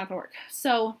 it's not going to work.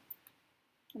 So,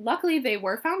 luckily, they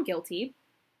were found guilty.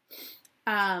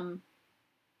 I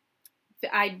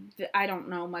don't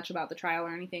know much about the trial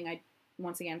or anything.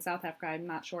 Once again, South Africa, I'm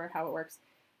not sure how it works.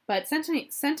 But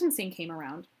sentencing came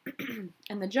around,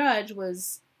 and the judge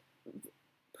was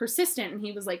persistent, and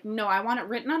he was like, no, I want it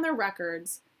written on their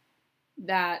records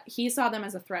that he saw them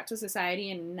as a threat to society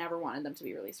and never wanted them to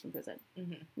be released from prison.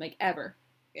 Mm-hmm. Like, ever.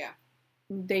 Yeah.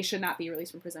 They should not be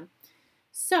released from prison.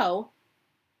 So,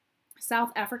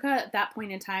 South Africa, at that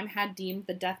point in time, had deemed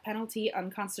the death penalty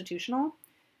unconstitutional.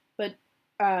 But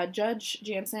Judge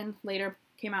Jansen later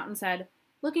came out and said,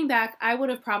 looking back, I would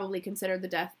have probably considered the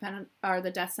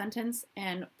death sentence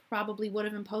and probably would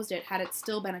have imposed it had it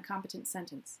still been a competent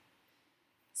sentence.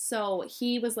 So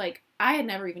he was like, I had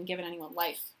never even given anyone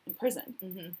life in prison.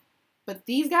 Mm-hmm. But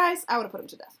these guys, I would have put them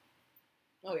to death.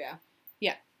 Oh, yeah.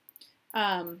 Yeah.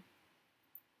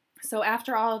 So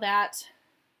after all of that,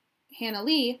 Hannah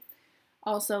Lee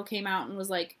also came out and was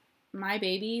like, my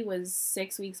baby was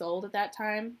 6 weeks old at that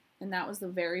time, and that was the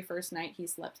very first night he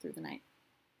slept through the night,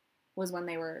 was when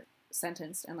they were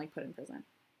sentenced and, like, put in prison.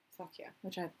 Fuck yeah.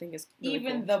 Which I think is really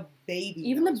Even cool. the baby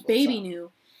Even the baby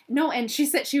knew. No, and she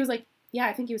was like, yeah,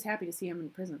 I think he was happy to see him in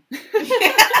prison.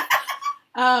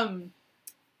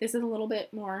 This is a little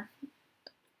bit more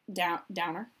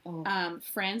downer. Oh.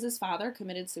 Franz's father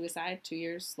committed suicide 2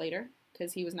 years later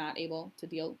because he was not able to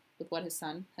deal with what his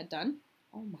son had done.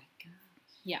 Oh my god.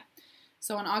 Yeah.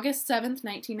 So on August 7th,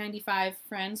 1995,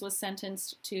 Franz was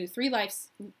sentenced to three life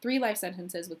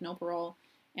sentences with no parole,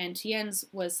 and Tienz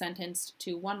was sentenced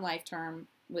to 1 life term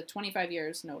with 25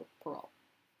 years, no parole.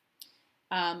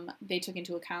 They took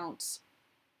into account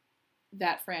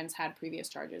that Franz had previous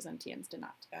charges and Tienz did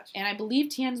not. Gotcha. And I believe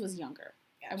Tienz was younger.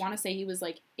 Gotcha. I want to say he was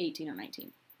like 18 or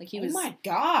 19. Like he was. Oh my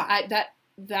god.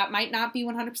 That might not be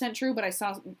 100% true, but I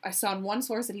saw in one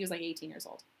source that he was like 18 years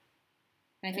old.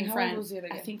 And I think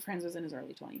Franz was in his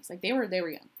early 20s. Like they were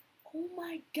young. Oh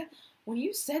my god. When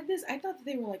you said this, I thought that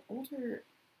they were like older.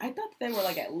 I thought that they were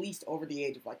like at least over the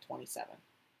age of like 27.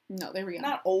 No, they were young.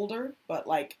 Not older, but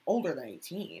like older than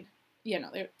 18. Yeah,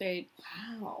 no, they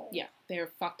Wow. Yeah,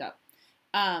 they're fucked up.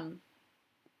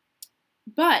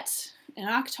 But in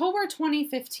October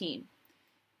 2015,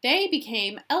 they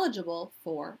became eligible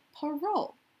for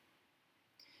parole.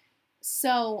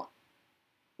 So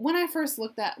when I first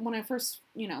read that,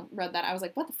 I was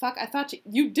like, what the fuck? I thought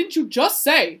didn't you just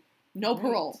say no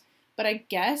parole? But I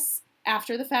guess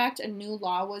after the fact, a new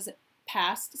law was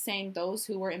passed saying those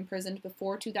who were imprisoned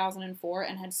before 2004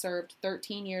 and had served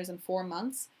 13 years and 4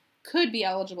 months could be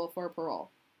eligible for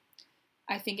parole.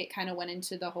 I think it kind of went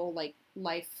into the whole, like,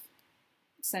 life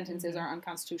sentences are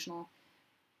unconstitutional.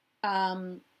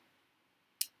 I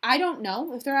don't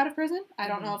know if they're out of prison. I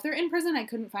don't know if they're in prison. I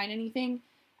couldn't find anything.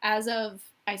 I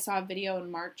saw a video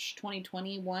in March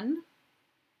 2021.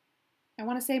 I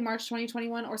want to say March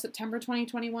 2021 or September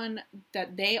 2021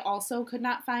 that they also could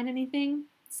not find anything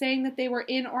saying that they were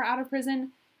in or out of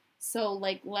prison. So,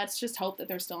 like, let's just hope that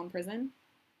they're still in prison.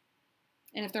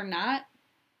 And if they're not,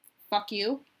 fuck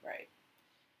you. Right.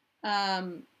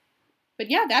 But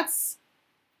yeah,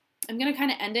 I'm going to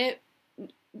kind of end it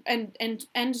and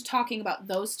end talking about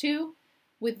those two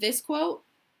with this quote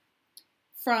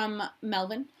from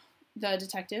Melvin, the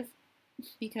detective,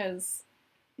 because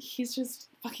he's just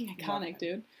fucking iconic,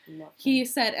 dude. He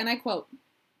said, and I quote,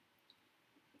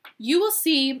 "You will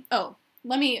see,"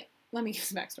 let me give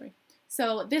some backstory.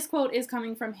 So this quote is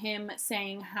coming from him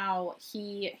saying how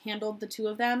he handled the two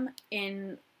of them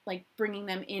in, like, bringing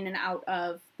them in and out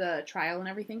of the trial and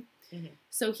everything. Mm-hmm.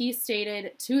 So he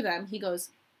stated to them, he goes,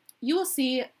 "You will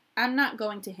see, I'm not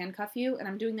going to handcuff you, and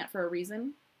I'm doing that for a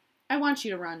reason. I want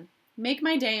you to run. Make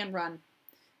my day and run."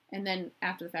 And then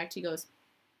after the fact, he goes,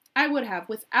 "I would have,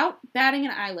 without batting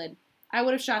an eyelid, I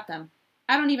would have shot them.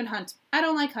 I don't even hunt. I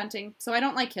don't like hunting, so I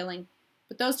don't like killing.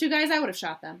 But those two guys, I would have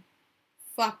shot them."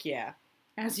 Fuck yeah.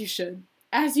 As you should.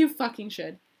 As you fucking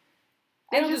should.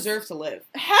 They don't deserve to live.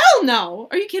 Hell no!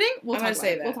 Are you kidding? We'll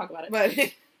talk about it.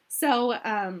 But so,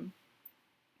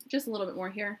 just a little bit more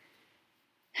here.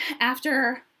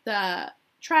 After the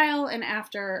trial and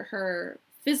after her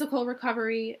physical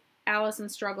recovery, Alison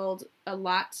struggled a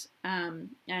lot and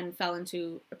fell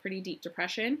into a pretty deep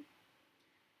depression.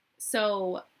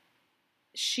 So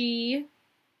she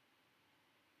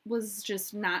was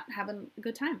just not having a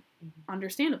good time,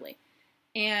 understandably.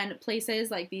 And places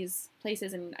like these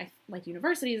places and like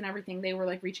universities and everything, they were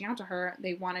like reaching out to her.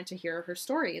 They wanted to hear her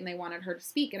story and they wanted her to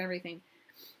speak and everything.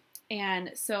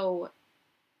 And so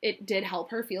it did help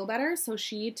her feel better. So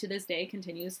she, to this day,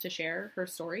 continues to share her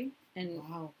story. And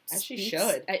wow, as she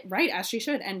should. Right, as she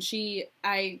should. And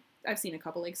I've seen a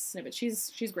couple like snippets.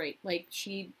 She's great. Like,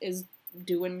 she is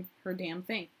doing her damn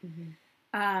thing.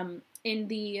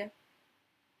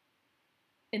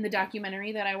 In the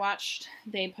documentary that I watched,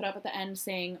 they put up at the end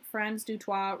saying, Franz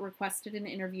Dutoit requested an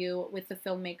interview with the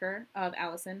filmmaker of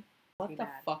Alison. What the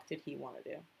fuck did he want to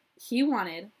do? He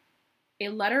wanted a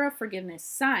letter of forgiveness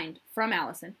signed from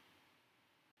Alison,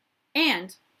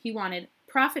 and he wanted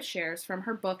profit shares from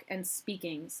her book and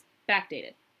speakings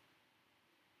backdated.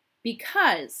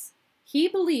 Because he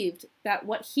believed that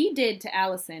what he did to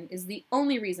Alison is the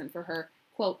only reason for her,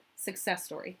 quote, success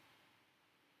story.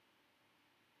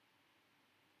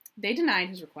 They denied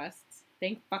his requests.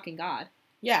 Thank fucking God.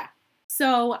 Yeah.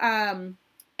 So,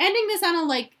 ending this on a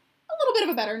little bit of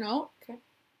a better note. Okay.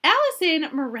 Alison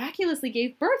miraculously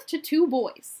gave birth to 2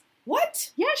 boys.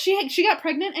 What? Yeah, she got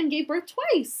pregnant and gave birth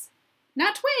twice.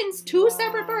 Not twins, 2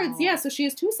 separate births. Yeah, so she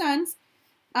has 2 sons.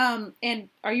 And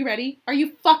are you ready? Are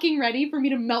you fucking ready for me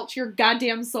to melt your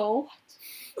goddamn soul?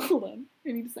 Hold on.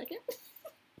 I need a second.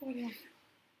 Oh, yeah.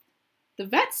 The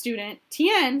vet student,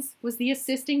 Tien's, was the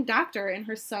assisting doctor in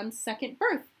her son's second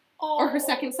birth. Oh. Or her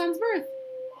second son's birth.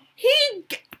 He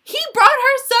brought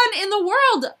her son in the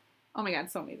world. Oh my God,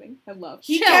 so amazing. I love.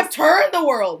 He kept her in the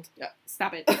world. Yeah,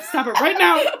 stop it. Stop it right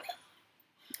now.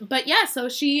 But yeah, so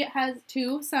she has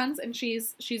 2 sons, and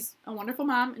she's a wonderful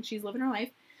mom, and she's living her life.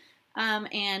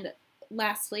 And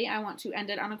lastly, I want to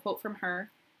end it on a quote from her,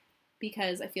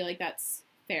 because I feel like that's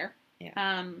fair.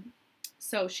 Yeah.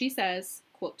 So she says,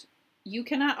 quote, "You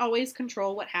cannot always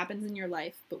control what happens in your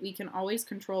life, but we can always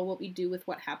control what we do with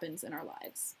what happens in our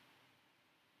lives."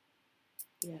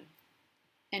 Yeah.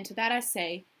 And to that I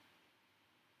say,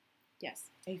 yes.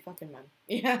 A fucking man.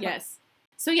 Yeah. Yes.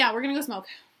 So yeah, we're gonna go smoke.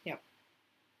 Yep.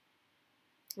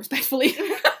 Respectfully.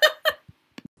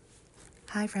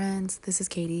 Hi friends, this is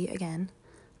Katie again.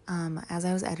 As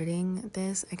I was editing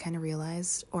this, I kind of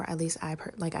realized, or at least I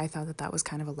thought that was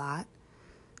kind of a lot.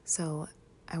 So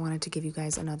I wanted to give you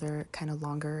guys another kind of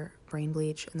longer brain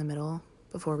bleach in the middle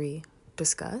before we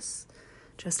discuss,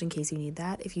 just in case you need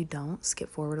that. If you don't, skip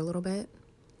forward a little bit.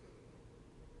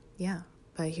 Yeah,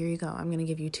 but here you go. I'm going to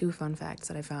give you 2 fun facts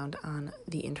that I found on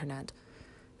the internet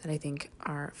that I think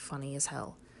are funny as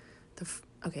hell.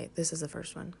 Okay, this is the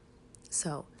first one.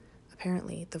 So,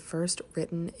 apparently, the first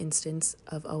written instance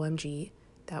of OMG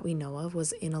that we know of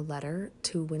was in a letter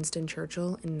to Winston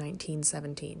Churchill in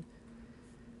 1917.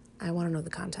 I want to know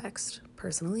the context,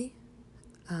 personally.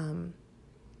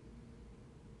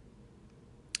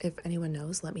 If anyone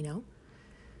knows, let me know.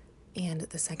 And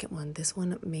the second one, this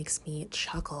one makes me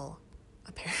chuckle.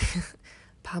 Apparently,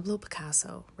 Pablo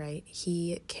Picasso, right?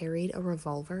 He carried a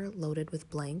revolver loaded with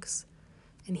blanks,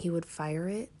 and he would fire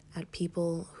it at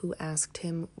people who asked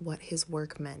him what his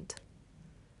work meant.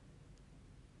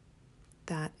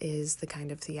 That is the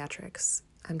kind of theatrics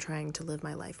I'm trying to live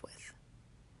my life with.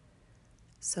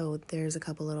 So there's a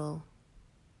couple little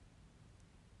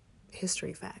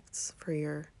history facts for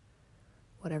your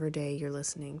whatever day you're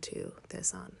listening to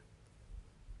this on.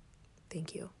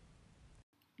 Thank you.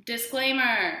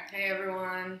 Disclaimer. Hey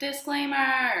everyone.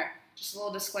 Disclaimer. Just a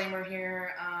little disclaimer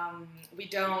here. We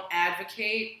don't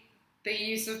advocate the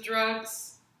use of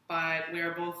drugs, but we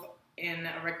are both in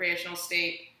a recreational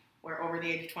state. We're over the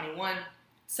age of 21.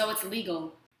 So it's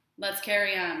legal. Let's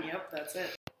carry on. Yep, that's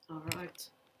it. All right.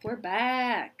 We're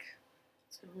back.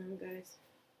 What's going on, guys?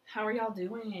 How are y'all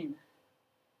doing?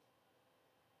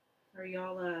 Are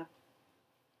y'all,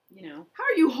 How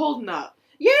are you holding up?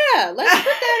 Yeah, let's put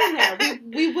that in there.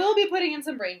 We will be putting in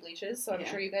some brain bleaches, so I'm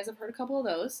sure you guys have heard a couple of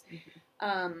those.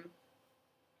 Mm-hmm.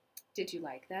 Did you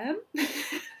like them?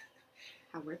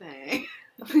 How were they?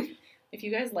 If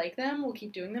you guys like them, we'll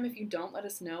keep doing them. If you don't, let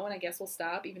us know, and I guess we'll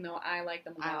stop. Even though I like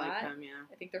them a lot. I like them, yeah.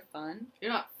 I think they're fun.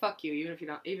 Fuck you. Even if you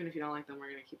don't like them,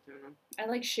 we're gonna keep doing them. I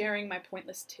like sharing my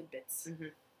pointless tidbits Mm-hmm.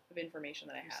 of information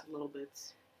that I have. Just little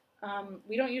bits.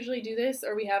 We don't usually do this,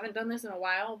 or we haven't done this in a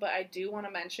while, but I do want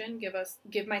to mention,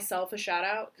 give myself a shout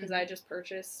out, because I just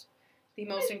purchased the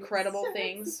most incredible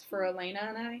things for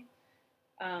Elena and I.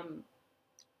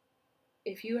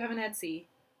 If you have an Etsy,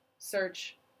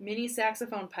 search mini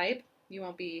saxophone pipe. You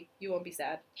won't be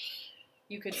sad.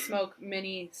 You could smoke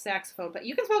mini saxophone pipe.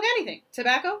 You can smoke anything.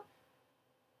 Tobacco,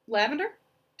 lavender,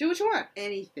 Do what you want.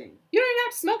 Anything. You don't even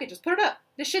have to smoke it. Just put it up.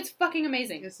 This shit's fucking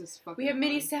amazing. This is fucking We have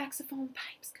mini fun. saxophone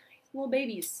pipes, guys. Little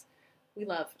babies. We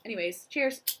love. Anyways,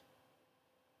 cheers.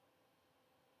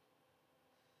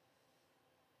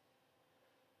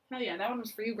 Hell yeah, that one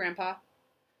was for you, Grandpa.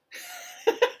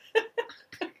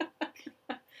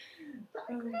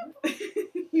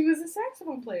 He was a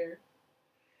saxophone player.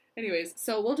 Anyways,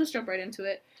 so we'll just jump right into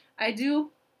it. I do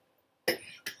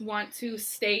want to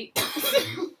state...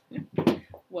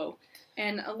 Whoa.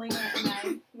 And Elena and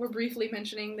I were briefly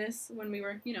mentioning this when we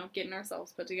were, getting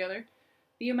ourselves put together.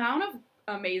 The amount of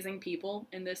amazing people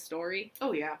in this story...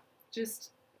 Oh, yeah.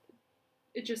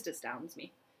 It just astounds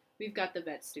me. We've got the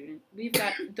vet student. We've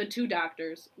got the 2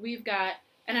 doctors. We've got...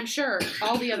 And I'm sure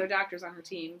all the other doctors on her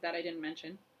team that I didn't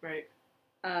mention. Right.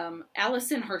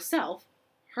 Alison herself,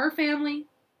 her family.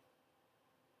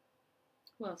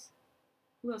 Who else?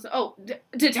 Oh,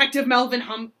 Detective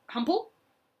Melvin Humple?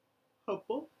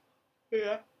 Hopeful.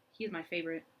 Yeah. He's my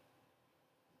favorite.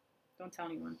 Don't tell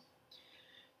anyone.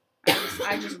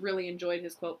 I just really enjoyed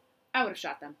his quote. I would have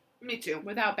shot them. Me too.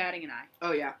 Without batting an eye.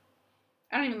 Oh, yeah.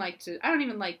 I don't even like to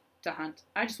hunt.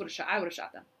 I would have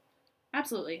shot them.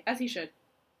 Absolutely. As he should.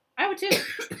 I would too.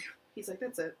 He's like,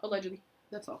 that's it. Allegedly.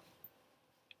 That's all.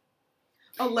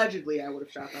 Allegedly, I would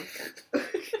have shot them.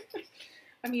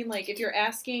 I mean, like, if you're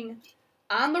asking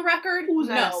on the record, Who's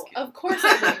no. asking? Of course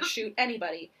I wouldn't shoot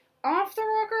anybody. Off the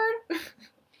record?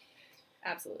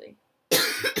 Absolutely.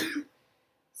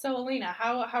 So, Elena,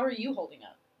 how are you holding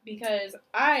up? Because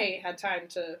I had time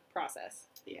to process.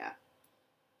 Yeah.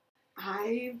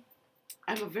 I'm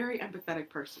a very empathetic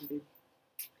person, dude.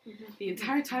 Mm-hmm. The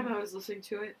entire time I was listening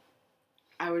to it,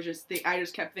 I just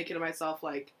kept thinking to myself,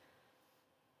 like,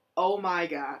 oh my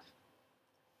god.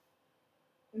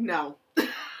 No.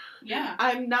 Yeah.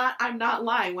 I'm not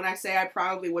lying when I say I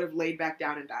probably would have laid back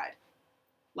down and died.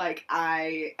 Like,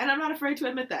 and I'm not afraid to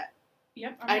admit that.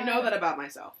 Yep. I know that about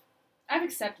myself. I've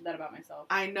accepted that about myself.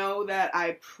 I know that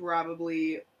I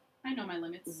know my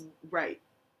limits. Right.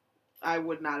 I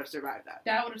would not have survived that.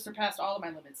 That would have surpassed all of my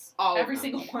limits. Every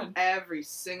single one. Every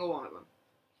single one of them.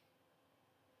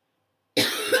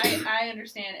 I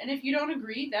understand. And if you don't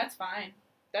agree, that's fine.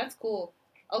 That's cool.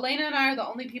 Elena and I are the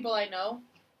only people I know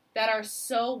that are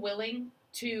so willing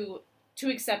to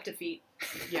accept defeat.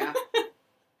 Yeah.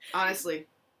 Honestly.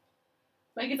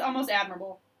 Like, it's almost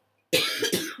admirable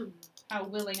how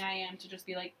willing I am to just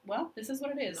be like, well, this is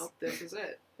what it is. Nope, this is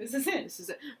it. This is it. This is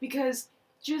it. Because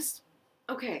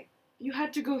okay, you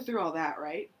had to go through all that,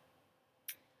 right?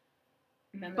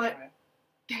 And then but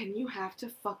then you have to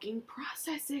fucking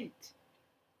process it.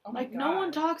 Oh my like, God. No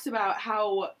one talks about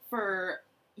how for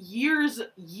years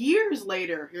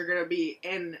later, you're going to be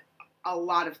in a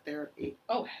lot of therapy.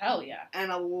 Oh, hell yeah.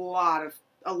 And a lot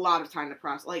of time to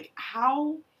process. Like,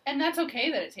 how... And that's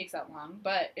okay that it takes that long,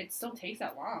 but it still takes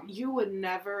that long. You would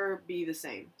never be the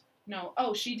same. No.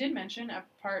 Oh, she did mention a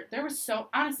part. There was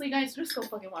honestly, guys, just go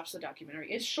fucking watch the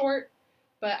documentary. It's short,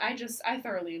 but I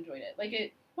thoroughly enjoyed it. Like,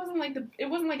 it wasn't like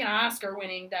an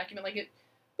Oscar-winning document,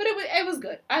 but it was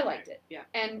good. I liked it. Yeah.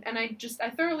 And I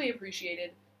thoroughly appreciated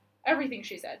everything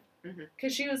she said. Mm-hmm.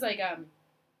 Cause she was like, at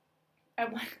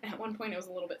one point it was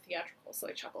a little bit theatrical, so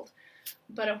I chuckled.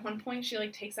 But at one point she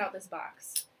like takes out this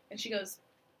box and she goes,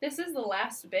 "This is the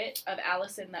last bit of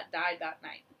Alison that died that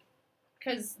night."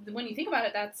 Because when you think about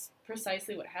it, that's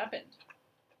precisely what happened.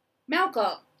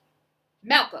 Malcolm!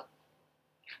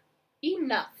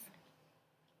 Enough!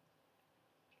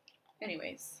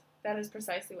 Anyways, that is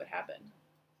precisely what happened.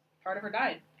 Part of her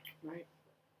died. Right.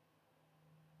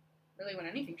 Really, when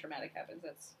anything traumatic happens,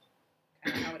 that's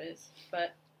kind of how it is.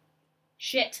 But,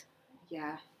 shit.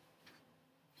 Yeah.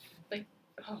 Like,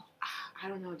 oh. I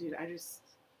don't know, dude. I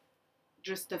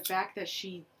just the fact that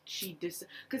she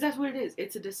because that's what it is.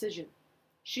 It's a decision.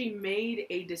 She made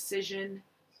a decision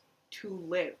to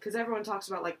live. Because everyone talks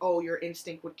about, like, oh, your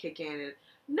instinct would kick in. And,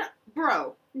 no,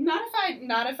 bro. Not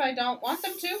if I don't want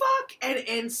them to. Fuck an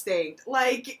instinct.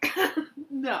 Like,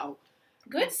 no.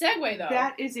 Good segue, though.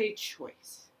 That is a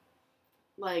choice.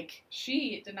 Like,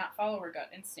 she did not follow her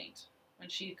gut instinct when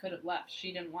she could have left.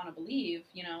 She didn't want to believe,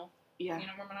 you know. yeah. You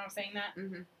know, remember when I was saying that?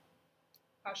 Mm-hmm.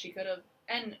 How she could have.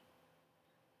 And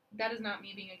that is not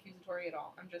me being accusatory at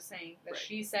all. I'm just saying that Right.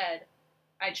 she said,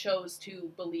 I chose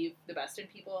to believe the best in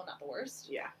people and not the worst.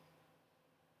 Yeah.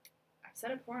 I've said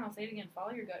it before and I'll say it again.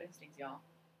 Follow your gut instincts, y'all.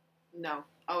 No.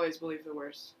 Always believe the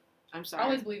worst. I'm sorry.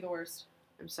 Always believe the worst.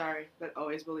 I'm sorry, but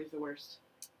always believe the worst.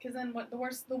 Because then what the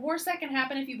worst that can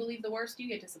happen if you believe the worst, you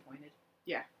get disappointed.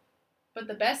 Yeah. But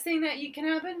the best thing that can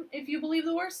happen if you believe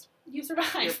the worst, you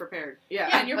survive. You're prepared. Yeah.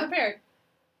 Yeah, and you're prepared.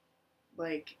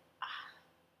 Like,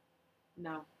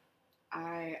 no.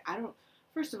 I don't.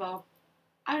 First of all,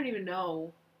 I don't even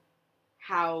know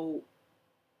how.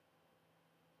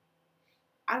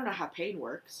 I don't know how pain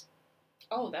works.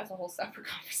 Oh, that's a whole separate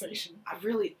conversation. I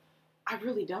really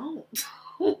don't.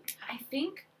 I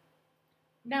think.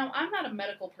 Now, I'm not a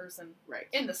medical person, Right.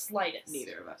 in the slightest.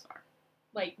 Neither of us are.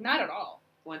 Like, not at all.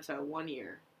 Went to 1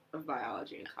 year of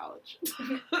biology in college.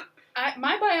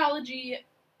 My biology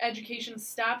education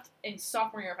stopped in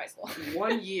sophomore year of high school.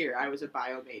 1 year I was a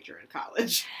bio major in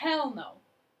college. Hell no.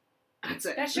 That's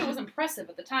it. That shit was impressive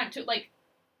at the time, too. Like,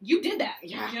 you did that,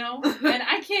 Yeah. you know? And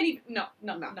I can't even... No.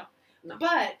 No.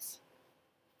 But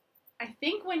I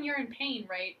think when you're in pain,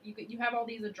 right, you have all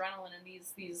these adrenaline and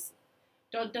these...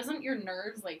 Doesn't your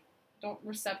nerves, like, don't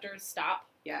receptors stop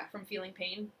Yeah. from feeling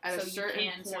pain At so a certain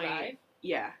you can point, survive?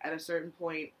 Yeah, at a certain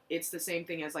point, it's the same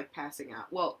thing as, like, passing out.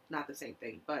 Well, not the same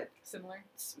thing, but Similar?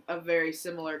 it's a very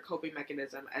similar coping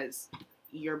mechanism as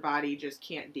your body just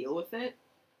can't deal with it.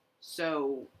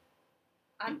 So,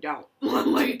 you don't.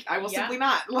 Like, I will simply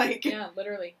not. Like, Yeah,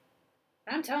 literally.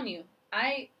 And I'm telling you,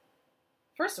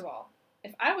 first of all,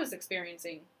 if I was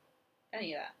experiencing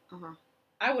any of that,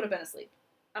 I would have been asleep.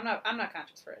 I'm not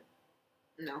conscious for it.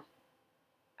 No.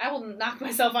 I will knock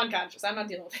myself unconscious. I'm not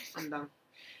dealing with it. I'm done.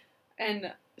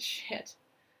 And shit.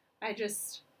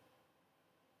 That's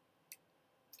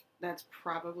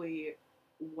probably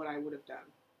what I would have done.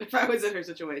 If I was in her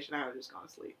situation, I would have just gone to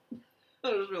sleep. I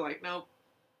would have just been like, nope.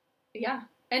 Yeah.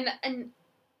 And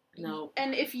No.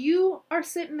 And if you are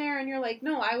sitting there and you're like,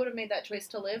 no, I would have made that choice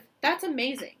to live, that's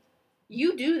amazing.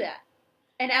 You do that.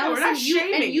 And Alison, we're not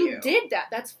shaming you you. did that.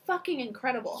 That's fucking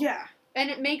incredible. Yeah.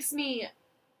 And it makes me,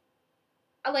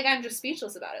 like, I'm just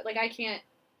speechless about it. Like,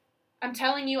 I'm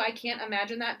telling you, I can't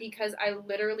imagine that because I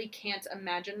literally can't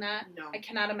imagine that. No. I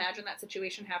cannot imagine that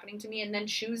situation happening to me and then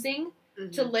choosing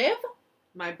Mm-hmm. to live.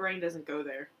 My brain doesn't go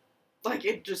there. Like,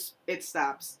 it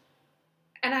stops.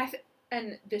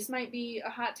 And this might be a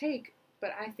hot take,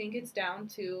 but I think it's down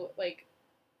to, like,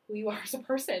 who you are as a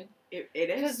person. It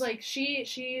is. Because, like,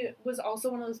 she was also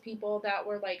one of those people that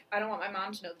were like, I don't want my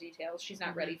mom to know the details. She's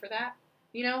not ready for that.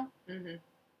 You know? Mm-hmm.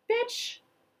 Bitch,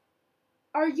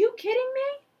 are you kidding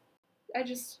me?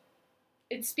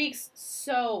 It speaks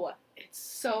so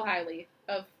highly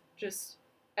of just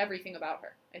everything about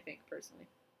her, I think, personally.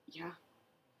 Yeah.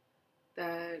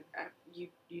 That you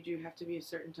do have to be a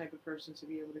certain type of person to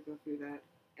be able to go through that.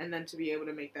 And then to be able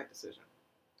to make that decision.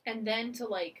 And then to,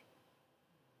 like,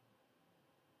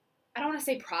 I don't want to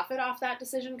say profit off that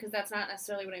decision, because that's not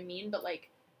necessarily what I mean, but, like,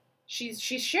 she's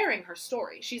sharing her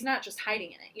story. She's not just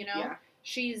hiding in it, you know? Yeah.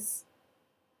 She's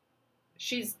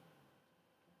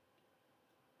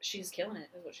killing it,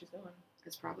 is what she's doing.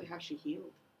 It's probably how she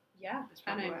healed. Yeah. It's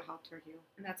probably what helped her heal.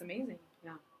 And that's amazing.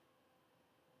 Yeah.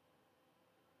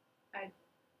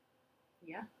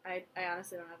 I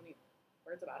honestly don't have any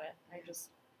words about it. I just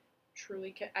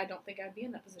truly I don't think I'd be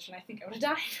in that position. I think I would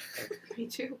have died. Me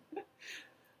too.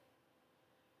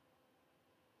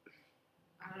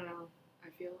 I don't know. I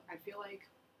feel like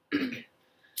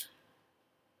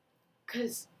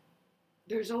because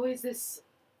there's always this.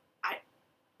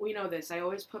 We know this. I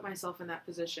always put myself in that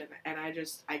position, and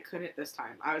I couldn't this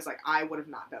time. I was like, I would have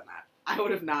not done that. I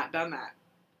would have not done that.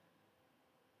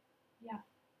 Yeah.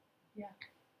 Yeah.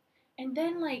 And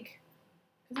then, like,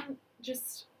 because I'm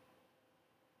just,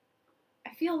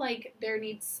 I feel like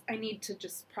I need to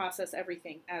just process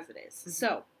everything as it is. Mm-hmm.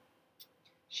 So,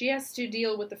 she has to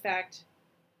deal with the fact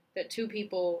that 2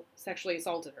 people sexually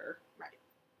assaulted her. Right.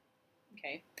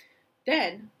 Okay.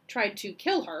 Then, tried to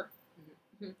kill her.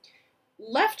 Mm-hmm.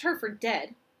 Left her for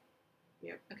dead.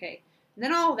 Yep. Okay. And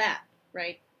then all that,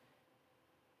 right?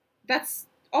 That's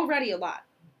already a lot.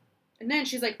 And then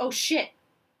she's like, oh shit.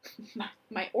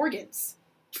 my organs.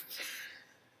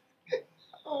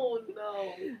 Oh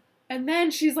no. And then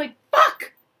she's like,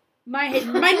 fuck! My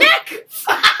neck!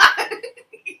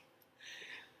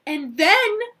 And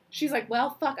then she's like,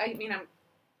 well, fuck,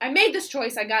 I made this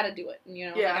choice, I gotta do it. And, you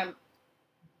know, yeah.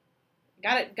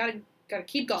 Like, gotta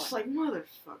keep going. She's like,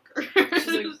 motherfucker.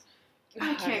 She's like,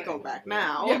 I can't go back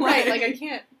now. Yeah, right, like, I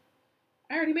can't.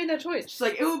 I already made that choice. She's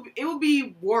like, it would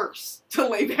be worse to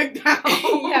lay back down.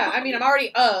 Yeah, I mean, I'm already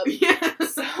up. Yeah.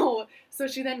 So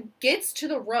she then gets to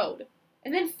the road,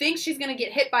 and then thinks she's gonna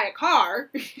get hit by a car.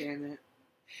 Damn it.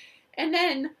 And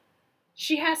then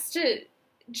she has to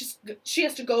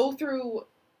go through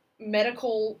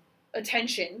medical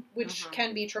attention, which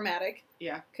can be traumatic.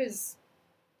 Yeah. Because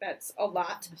that's a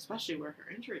lot. Especially where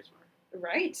her injuries were.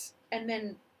 Right. And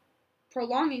then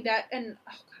prolonging that, and,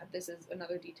 oh god, this is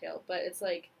another detail, but it's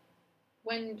like,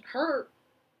 when her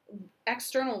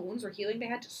external wounds were healing, they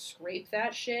had to scrape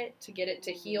that shit to get it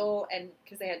to heal, and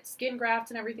because they had skin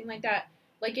grafts and everything like that.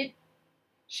 Like,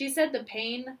 she said the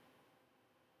pain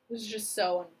was just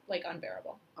so, like,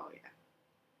 unbearable. Oh, yeah.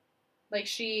 Like,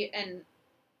 and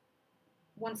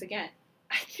once again,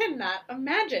 I cannot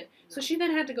imagine. No. So she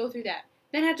then had to go through that.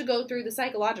 Then had to go through the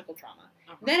psychological trauma.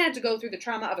 Uh-huh. Then had to go through the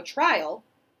trauma of a trial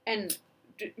and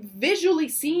visually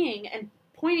seeing and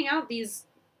pointing out these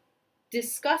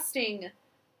disgusting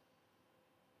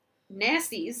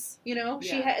nasties, you know?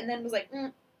 Yeah. She had, and then was like,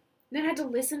 then had to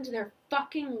listen to their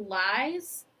fucking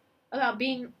lies about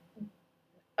being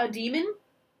a demon.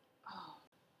 Oh.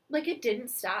 Like, it didn't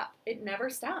stop. It never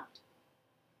stopped.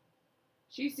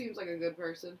 She seems like a good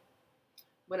person.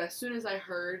 But as soon as I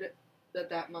heard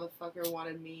that motherfucker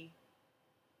wanted me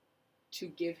to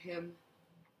give him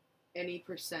any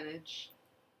percentage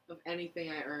of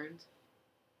anything I earned,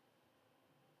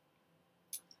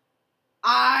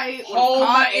 I hold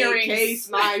my earrings. Case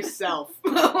myself.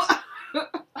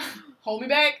 Hold me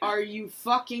back. Are you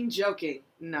fucking joking?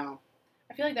 No.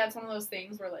 I feel like that's one of those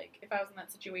things where, like, if I was in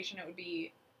that situation, it would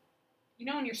be, you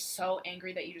know when you're so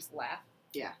angry that you just laugh?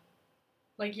 Yeah.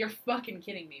 Like, you're fucking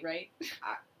kidding me, right?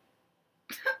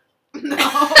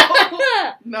 No.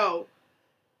 No.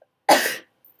 I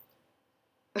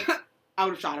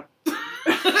would have shot him.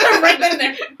 Right then and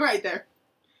there. Right there.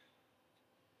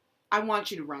 I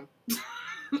want you to run.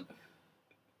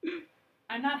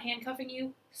 I'm not handcuffing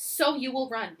you, so you will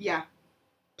run. Yeah.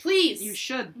 Please. You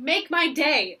should. Make my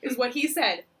day, is what he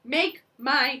said. Make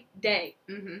my day.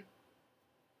 Mm-hmm.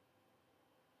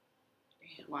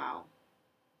 Wow.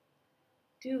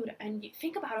 Dude, and you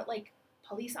think about it, like,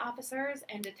 police officers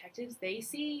and detectives, they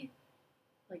see,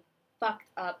 like, fucked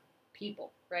up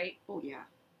people, right? Oh, yeah.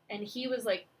 And he was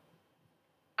like,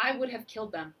 I would have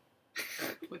killed them.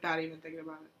 Without even thinking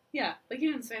about it. Yeah, like, he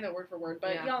didn't say that word for word,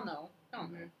 but yeah. y'all know. Y'all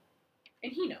know.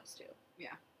 And he knows, too.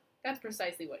 Yeah. That's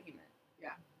precisely what he meant.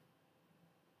 Yeah.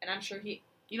 And I'm sure he...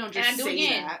 You don't just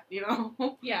say that, you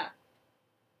know? Yeah.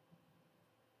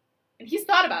 And he's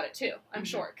thought about it, too, I'm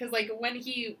sure. Because, like, when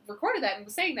he recorded that and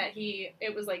was saying that,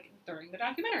 it was, like, during the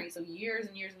documentary, so years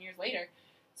and years and years later.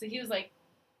 So he was like,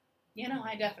 you know,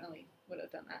 I definitely would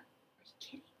have done that. Are you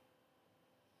kidding?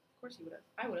 Of course he would have.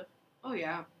 I would have. Oh,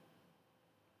 yeah.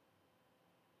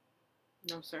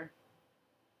 No, sir.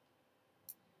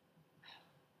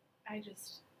 I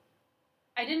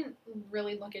didn't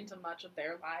really look into much of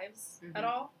their lives at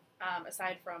all,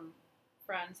 aside from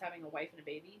friends having a wife and a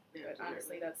baby. Yeah, but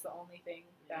honestly, that's the only thing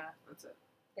that that's it.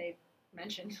 They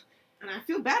mentioned. And I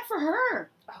feel bad for her.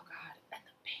 Oh, God. And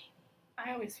the baby.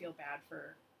 I always feel bad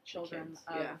for children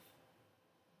of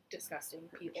disgusting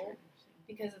people.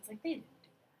 Because it's like, they didn't do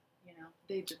that, you know?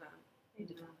 They did not. They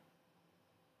did not.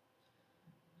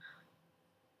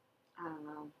 I don't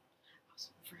know.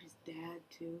 Also, for his dad,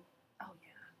 too. Oh, yeah.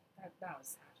 That was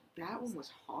sad. That one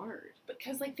was hard.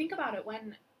 Because, like, think about it.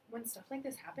 When stuff like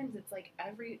this happens, it's like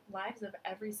lives of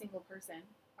every single person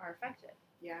are affected.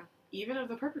 Yeah. Even of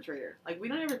the perpetrator. Like, we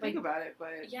don't ever think about it,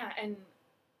 but... Yeah, and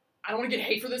I don't want to get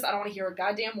hate for this. I don't want to hear a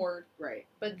goddamn word. Right.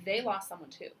 But they lost someone,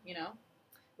 too, you know?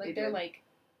 Like, they're like...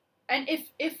 And if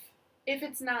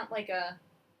it's not, like, a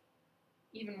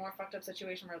even more fucked up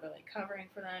situation where they're, like, covering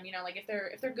for them, you know? Like, if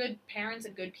they're good parents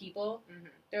and good people,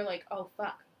 they're like, oh,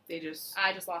 fuck.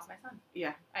 I just lost my son.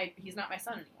 Yeah. He's not my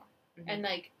son anymore. And,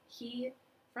 like,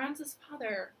 Franz's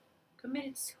father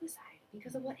committed suicide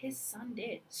because of what his son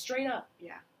did. Straight up.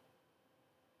 Yeah.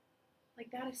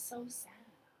 Like, that is so sad.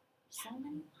 So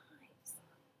many lives.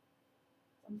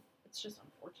 It's just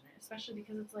unfortunate. Especially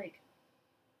because it's like,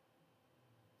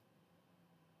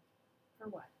 for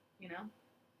what? You know?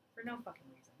 For no fucking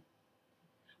reason.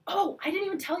 Oh, I didn't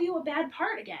even tell you a bad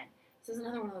part again. This is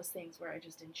another one of those things where I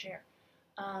just didn't share.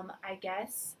 I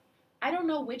guess, I don't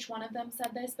know which one of them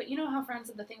said this, but you know how Franz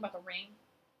said the thing about the ring?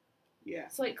 Yeah.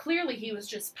 So, like, clearly he was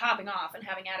just popping off and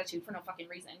having attitude for no fucking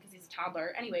reason, because he's a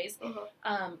toddler. Anyways,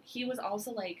 he was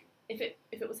also, like, if it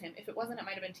was him, if it wasn't, it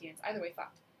might have been teens. Either way,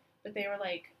 fucked. But they were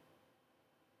like,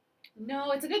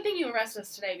 no, it's a good thing you arrested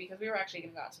us today, because we were actually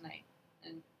going to go out tonight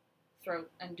and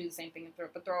do the same thing and throw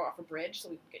off a bridge so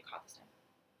we could get caught this time.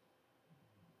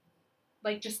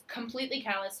 Like, just completely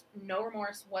callous, no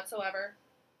remorse whatsoever.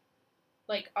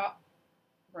 Like,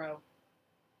 bro.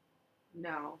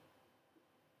 No.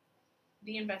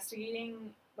 The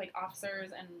investigating, like,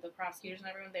 officers and the prosecutors and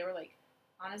everyone, they were like,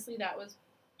 honestly, that was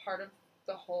part of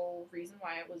the whole reason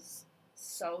why it was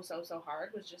so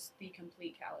hard, was just the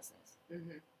complete callousness.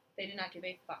 They did not give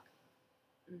a fuck.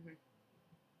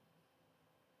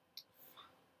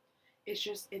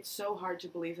 It's so hard to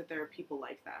believe that there are people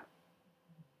like that.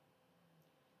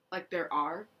 Like, there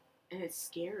are, And it's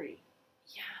scary.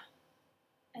 Yeah.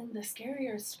 And the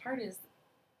scariest part is,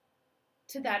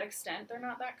 to that extent, they're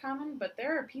not that common, but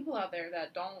there are people out there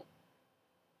that don't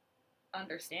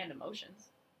understand emotions.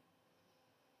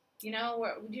 You know,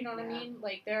 do you know what I mean?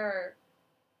 Like,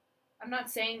 I'm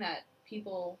not saying that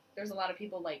there's a lot of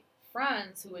people like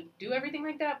Franz who would do everything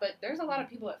like that, but there's a lot of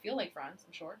people that feel like Franz,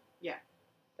 I'm sure. Yeah.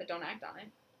 That don't act on it.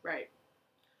 Right.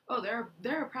 Oh, there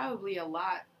are probably a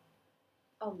lot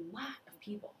of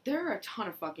people. There are a ton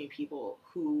of fucking people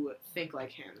who think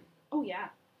like him. Oh, yeah.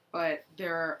 But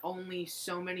there are only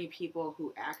so many people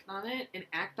who act on it, and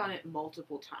act on it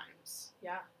multiple times.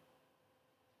 Yeah.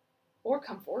 Or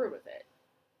come forward with it.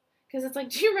 Because it's like,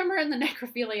 do you remember in the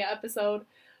necrophilia episode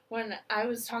when I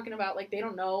was talking about, like, they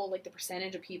don't know, like, the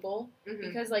percentage of people? Mm-hmm.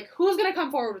 Because, like, who's going to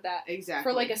come forward with that? Exactly.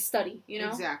 For, like, a study, you know?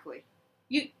 Exactly.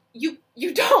 You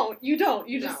don't.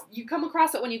 You just, you come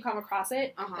across it when you come across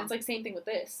it. Uh-huh. And it's like, same thing with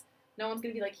this. No one's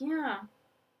going to be like, yeah.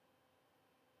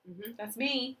 Mm-hmm. That's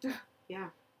me. Yeah.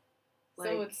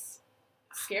 So it's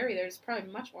scary. There's probably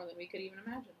much more than we could even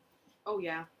imagine. Oh,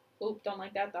 yeah. Oop, don't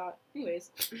like that thought. Anyways.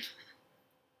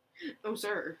 Oh,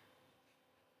 sir.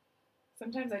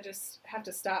 Sometimes I just have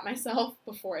to stop myself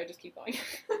before I just keep going.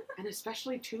 And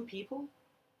especially two people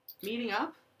meeting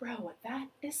up. Bro, that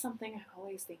is something I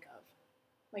always think of.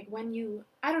 Like when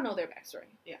I don't know their backstory.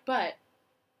 Yeah. But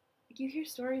like you hear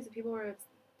stories of people where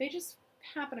they just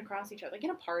happen across each other, like in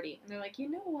a party, and they're like, you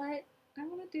know what I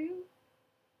want to do?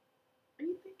 Are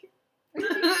you thinking?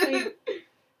 Like,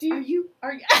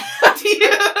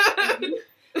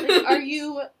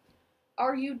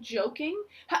 are you joking?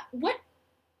 What?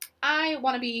 I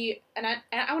want to be I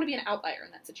want to be an outlier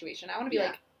in that situation. I want to be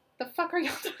like, the fuck are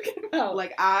y'all talking about?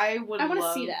 Like, I would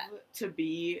love see that. to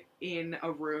be in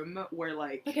a room where,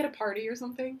 like at a party or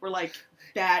something? Where, like,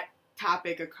 that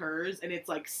topic occurs and it's,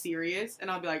 like, serious. And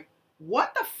I'll be like,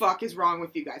 what the fuck is wrong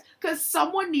with you guys? Because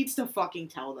someone needs to fucking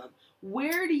tell them.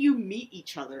 Where do you meet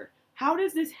each other? How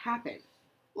does this happen?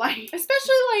 Like,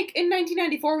 especially, like, in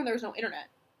 1994 when there was no internet.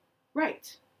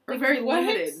 Right. Or like, very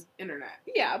limited internet.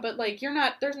 Yeah, but, like,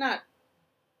 there's not...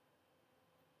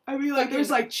 I mean, like, there's,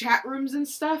 like, chat rooms and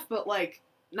stuff, but, like,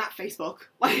 not Facebook.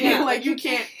 Like, yeah, like you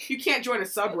can't join a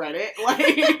subreddit.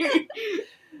 Like,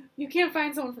 you can't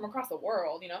find someone from across the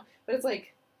world, you know? But it's,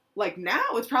 like... Like, now,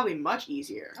 it's probably much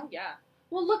easier. Oh, yeah.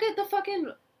 Well, look at the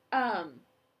fucking, the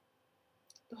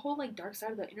whole, like, dark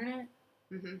side of the internet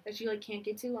that you, like, can't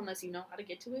get to unless you know how to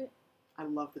get to it. I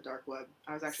love the dark web.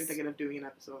 I was actually thinking of doing an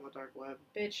episode on the dark web.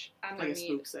 Bitch, I'm gonna need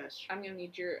spook sesh. I'm gonna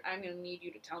need you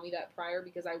to tell me that prior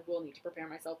because I will need to prepare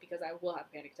myself because I will have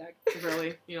a panic attack.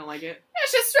 Really? You don't like it? That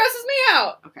shit stresses me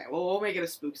out. Okay, well, we'll make it a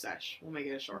spook sesh. We'll make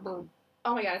it a short one.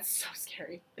 Oh my god, it's so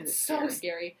scary. It's so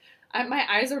scary. My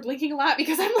eyes are blinking a lot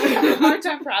because I'm like having a hard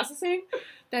time processing.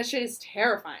 That shit is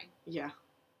terrifying. Yeah.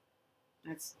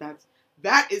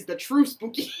 That is the true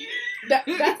spooky. That's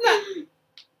not.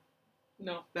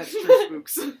 No. That's true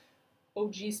spooks.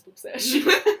 OG spook sesh.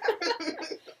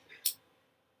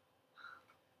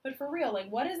 But for real,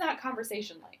 like, what is that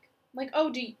conversation like? Like,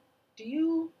 oh,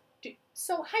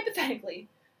 so hypothetically,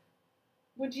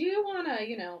 would you want to,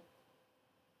 you know,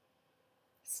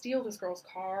 steal this girl's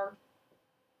car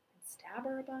and stab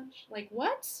her a bunch? Like,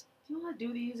 what? Do you want to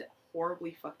do these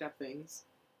horribly fucked up things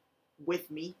with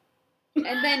me?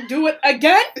 And then do it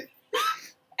again?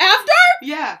 After?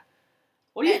 Yeah.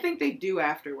 What do you think they do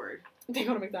afterward? They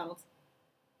go to McDonald's.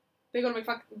 They go to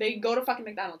fucking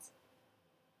McDonald's.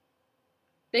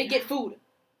 They get food.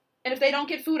 And if they don't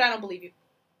get food, I don't believe you.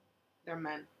 They're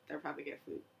men. They'll probably get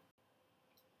food.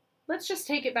 Let's just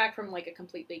take it back from, like, a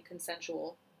completely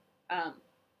consensual,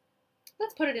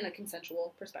 let's put it in a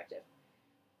consensual perspective.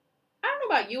 I don't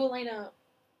know about you, Elena,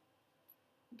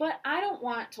 but I don't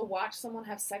want to watch someone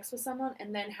have sex with someone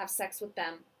and then have sex with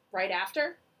them right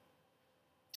after.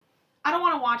 I don't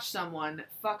want to watch someone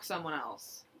fuck someone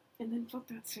else. And then fuck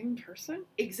that same person?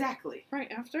 Exactly.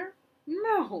 Right after?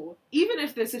 No. Even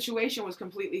if the situation was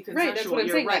completely consensual, right, that's what I'm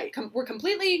you're saying. right. Like, we're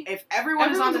completely... If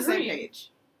everyone's on the same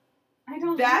page. I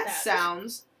don't that. That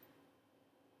sounds...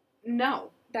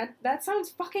 No. That sounds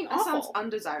fucking awful. That sounds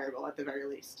undesirable at the very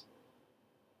least.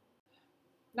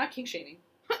 Not kink shaming.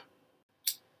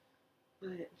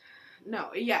 But, no,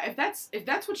 yeah, if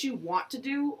that's what you want to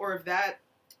do, or if that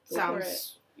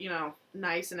sounds... you know,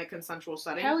 nice in a consensual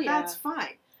setting, hell yeah. That's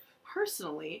fine.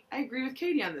 Personally, I agree with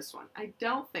Katie on this one. I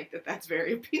don't think that that's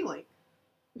very appealing.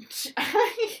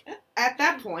 At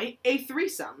that point, a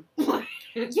threesome.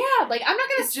 Yeah, like, I'm not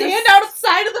going to stand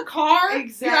outside of the car.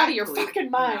 Exactly. You're out of your fucking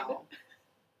mind. No.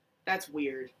 That's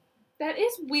weird. That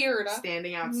is weird.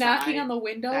 Standing outside. Knocking on the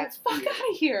window. That's fuck weird. out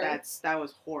of here. That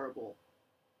was horrible.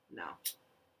 No.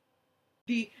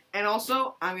 And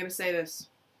also, I'm going to say this.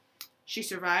 She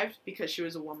survived because she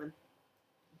was a woman.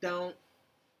 That's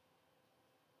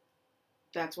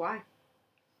why.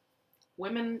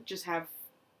 Women just have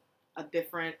a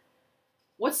different...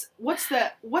 What's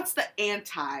the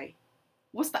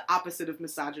opposite of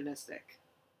misogynistic?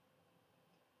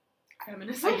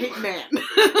 Feminist. I hate man.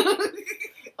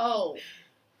 Oh.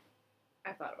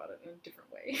 I thought about it in a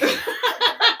different way.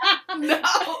 No.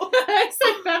 I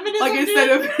said feminism. Like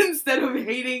instead of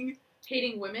hating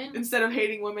women? Instead of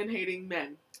hating women, hating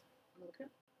men. Okay.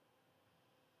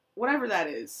 Whatever that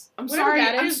is. I'm Whatever sorry.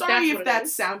 that I'm is, sorry that's if what it that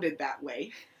is. sounded that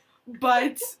way.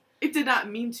 But it did not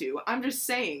mean to. I'm just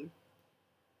saying.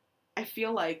 I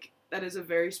feel like that is a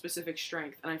very specific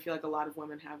strength, and I feel like a lot of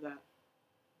women have that.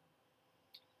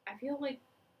 I feel like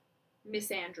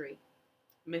misandry.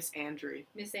 Misandry.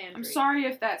 Misandry. I'm sorry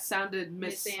if that sounded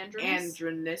Misandrous?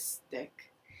 misandronistic.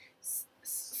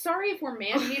 Sorry if we're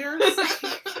man haters.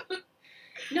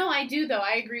 No, I do though.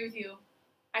 I agree with you.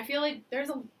 I feel like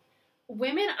there's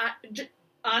women.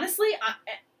 Honestly,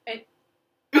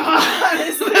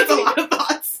 That's a lot of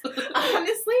thoughts.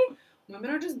 Honestly,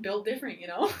 women are just built different, you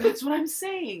know? That's what I'm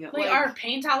saying. Like our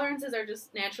pain tolerances are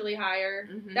just naturally higher.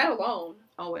 Mhm. That alone.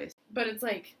 Always. But it's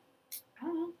like, I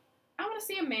don't know. I want to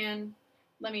see a man.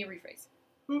 Let me rephrase.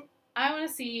 Mm. I want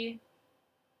to see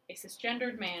a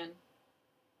cisgendered man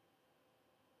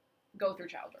go through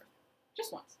childbirth.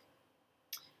 Just once.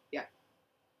 Yeah.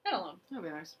 That alone. That'd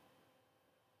be nice.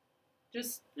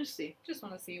 Just see. Just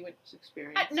want to see what... Just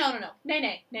experience. No.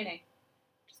 Nay.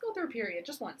 Just go through a period.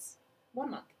 Just once. 1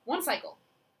 month. One cycle.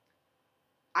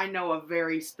 I know a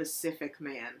very specific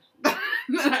man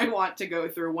that I want to go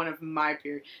through one of my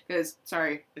periods. Because,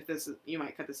 sorry, if this is... You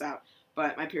might cut this out.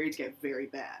 But my periods get very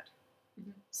bad.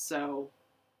 Mm-hmm. So,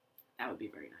 that would be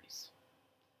very nice.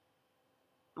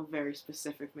 A very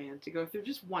specific man to go through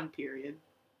just one period.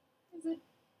 Is it?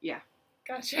 Yeah.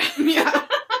 Gotcha. Yeah.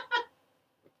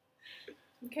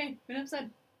 Okay, enough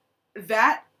said.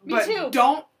 That, Me but too.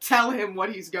 Don't tell him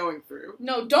what he's going through.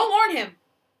 No, don't warn him.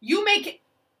 You make it...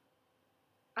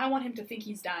 I want him to think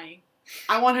he's dying.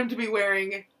 I want him to be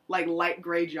wearing, like, light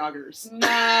gray joggers.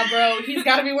 Nah, bro. He's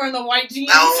got to be wearing the white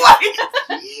jeans.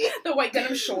 The white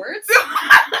denim shorts.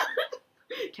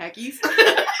 Khakis.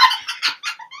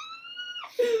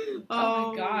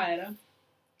 Oh my god.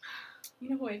 You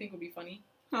know who I think would be funny?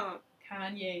 Huh.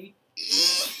 Kanye.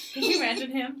 Can you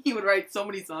imagine him? He would write so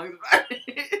many songs about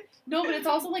it. No, but it's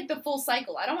also like the full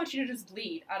cycle. I don't want you to just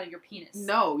bleed out of your penis.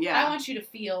 No, yeah. I want you to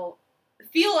feel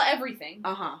everything.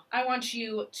 Uh-huh. I want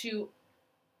you to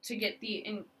get the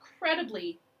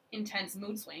incredibly intense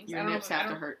mood swings. Your nips have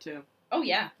to hurt too. Oh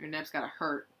yeah. Your nips gotta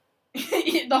hurt.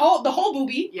 the whole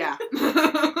boobie. Yeah.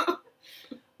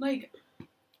 Like,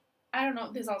 I don't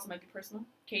know. This also might be personal.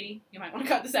 Katie, you might want to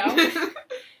cut this out.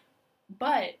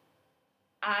 But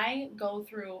I go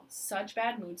through such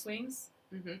bad mood swings.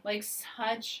 Mm-hmm. Like,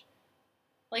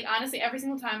 honestly, every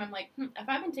single time I'm like, have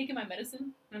I been taking my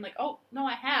medicine? And I'm like, oh, no,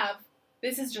 I have.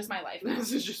 This is just my life now.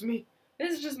 This is just me.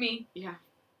 This is just me. Yeah.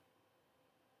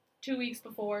 2 weeks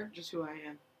before. Just who I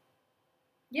am.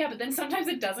 Yeah, but then sometimes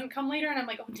it doesn't come later, and I'm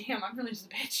like, oh, damn, I'm really just a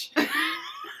bitch.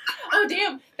 Oh,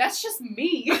 damn, that's just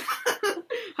me.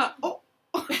 Oh.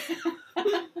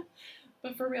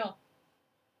 But for real.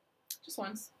 Just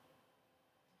once.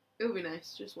 It would be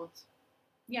nice, just once.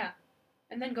 Yeah.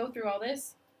 And then go through all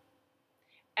this.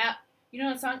 You know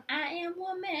that song? I am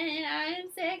woman, I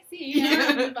am sexy, I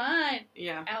am divine.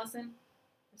 Yeah. Alison,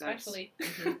 respectfully.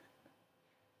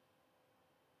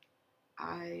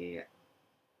 Mm-hmm.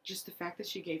 Just the fact that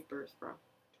she gave birth, bro.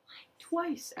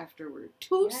 Twice afterward.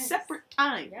 Two separate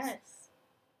times. Yes.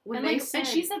 When and said, and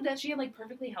she said that she had like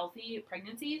perfectly healthy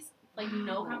pregnancies, like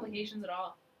no complications at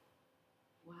all.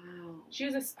 Wow. She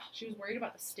was worried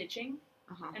about the stitching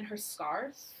and her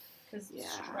scars because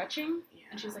stretching,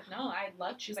 and she was like, no, I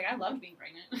loved being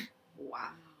pregnant.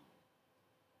 Wow.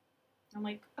 I'm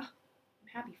like, oh, I'm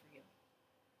happy for you.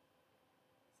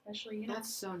 Especially, you know.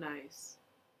 That's so nice.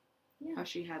 Yeah. How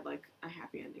she had like a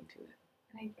happy ending to it.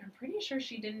 And I'm pretty sure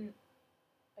she didn't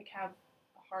like have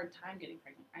a hard time getting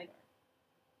pregnant either.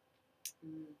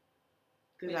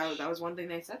 Because that was one thing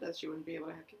they said, that she wouldn't be able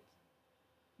to have kids.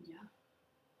 Yeah.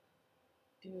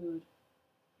 Dude.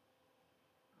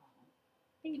 Oh.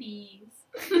 Babies.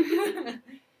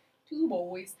 2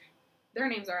 boys. Their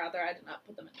names are out there. I did not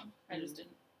put them in them. I just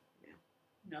didn't. Yeah.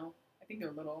 No. I think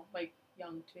they're little. Like,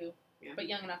 young, too. Yeah. But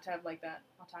young enough to have, like, that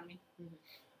autonomy. Mm-hmm.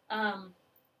 I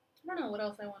don't know what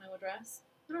else I want to address.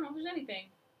 I don't know if there's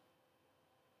anything.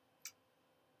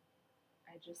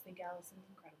 I just think Alison's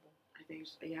incredible. I think,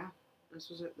 yeah. This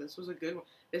was a good one.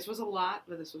 This was a lot,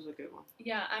 but this was a good one.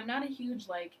 Yeah, I'm not a huge,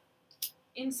 like,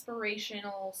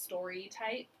 inspirational story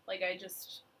type. Like, I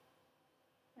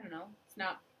don't know. It's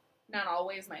not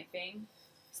always my thing.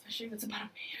 Especially if it's about a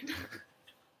man.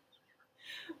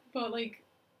 But, like,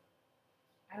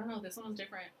 I don't know. This one was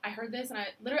different. I heard this, and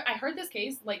I heard this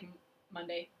case, like,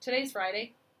 Monday. Today's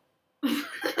Friday.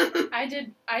 I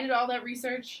did all that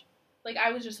research. Like,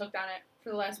 I was just hooked on it for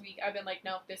the last week. I've been like,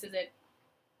 no, this is it.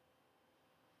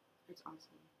 It's awesome.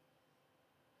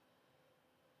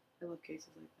 I love cases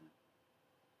like that.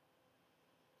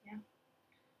 Yeah.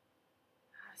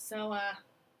 So,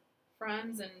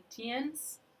 friends and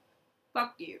teens,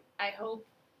 fuck you. I hope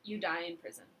you die in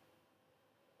prison.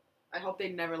 I hope they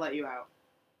never let you out.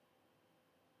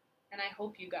 And I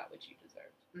hope you got what you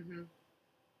deserved. Mm-hmm.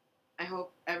 I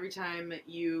hope every time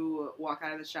you walk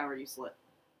out of the shower, you slip.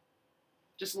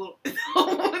 Just a little.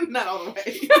 Not all the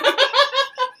way.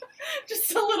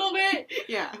 Just a little bit.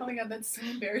 Yeah. Oh my god, that's so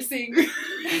embarrassing.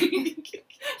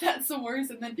 That's the worst.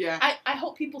 And then yeah. I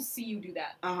hope people see you do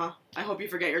that. Uh-huh. I hope you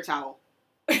forget your towel.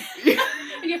 And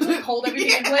you have to like, hold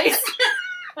everything in place.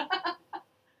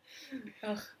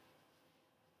 Ugh.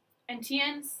 And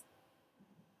TNs,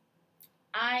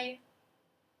 I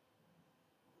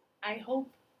hope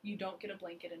you don't get a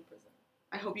blanket in prison.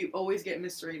 I hope you always get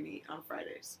mystery meat on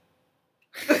Fridays.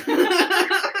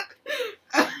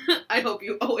 I hope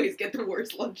you always get the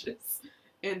worst lunches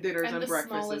and dinners and breakfasts.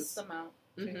 And the smallest amount,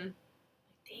 too. Mm-hmm.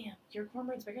 Damn, your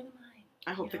cornbread's bigger than mine.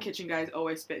 I hope the kitchen guys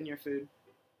always spit in your food.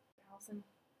 Alison,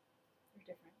 you're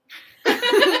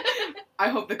different. I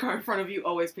hope the car in front of you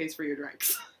always pays for your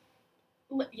drinks.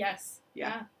 Yes.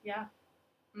 Yeah.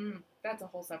 That's a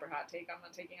whole separate hot take I'm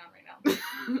not taking on right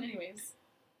now. Anyways.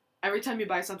 Every time you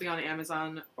buy something on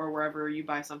Amazon or wherever you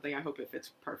buy something, I hope it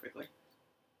fits perfectly.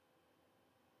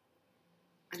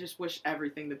 I just wish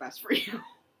everything the best for you.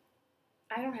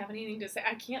 I don't have anything to say.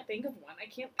 I can't think of one. I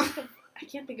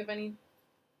can't think of any.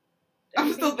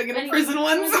 I'm still thinking of prison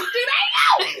ones. Dude,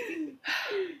 I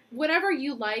know! Whatever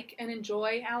you like and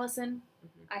enjoy, Alison,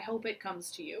 I hope it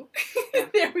comes to you. Yeah.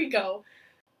 There we go.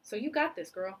 So you got this,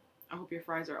 girl. I hope your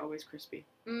fries are always crispy.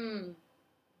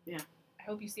 Yeah. I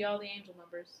hope you see all the angel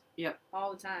numbers. Yep.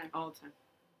 All the time. All the time.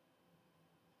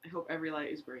 I hope every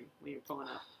light is green when you're pulling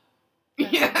up.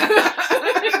 Yeah.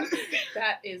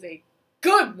 That is a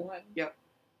good one. Yep.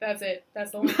 That's it.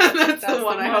 That's the one. That's the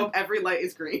one. I hope every light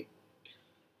is green.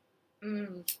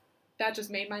 That just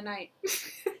made my night.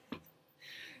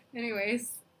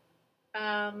 Anyways.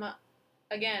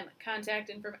 Again, contact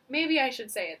information. Maybe I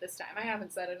should say it this time. I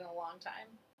haven't said it in a long time.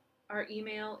 Our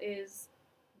email is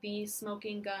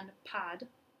thesmokinggunpod,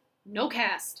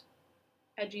 nocast,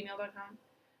 @gmail.com.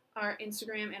 Our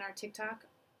Instagram and our TikTok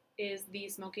is the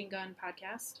Smoking Gun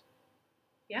Podcast.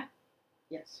 Yeah?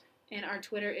 Yes. And our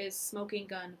Twitter is Smoking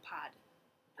Gun Pod.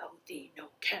 No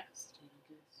cast.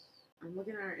 I'm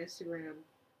looking at our Instagram,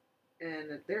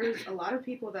 and there's a lot of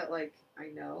people that, like, I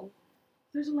know.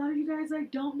 There's a lot of you guys I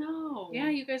don't know. Yeah,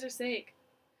 you guys are sick.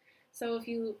 So if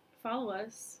you follow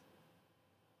us,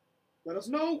 let us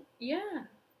know. Yeah.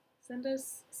 Send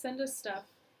us stuff.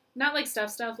 Not like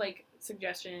stuff, like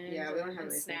suggestions. Yeah, we don't have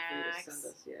anything snacks. for you to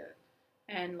send us yet.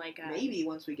 And like maybe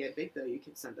once we get big though, you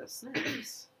can send us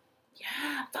snacks.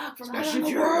 Yeah, fuck, from especially all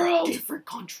if over you're the world. in a different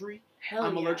country. Hell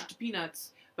I'm yeah. allergic to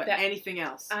peanuts, but anything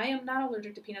else. I am not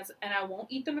allergic to peanuts, and I won't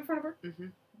eat them in front of her. Mm-hmm.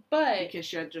 But you can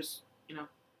share just,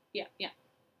 Yeah.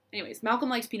 Anyways, Malcolm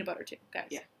likes peanut butter too, guys.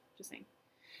 Yeah. Just saying.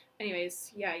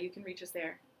 Anyways, yeah, you can reach us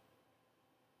there.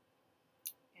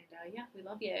 And yeah, we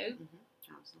love you. Mm-hmm.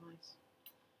 That was nice.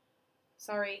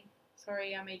 Sorry,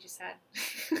 I made you sad.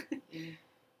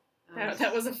 Yeah.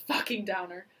 That was a fucking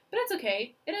downer. But it's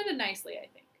okay. It ended nicely, I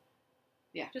think.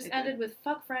 Yeah. Just ended with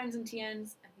fuck friends and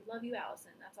TNs, and we love you,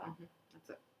 Alison. That's all. Mm-hmm. That's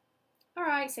it.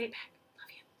 Alright, say it back.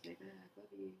 Love you. Say it back.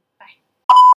 Love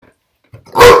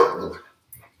you. Bye.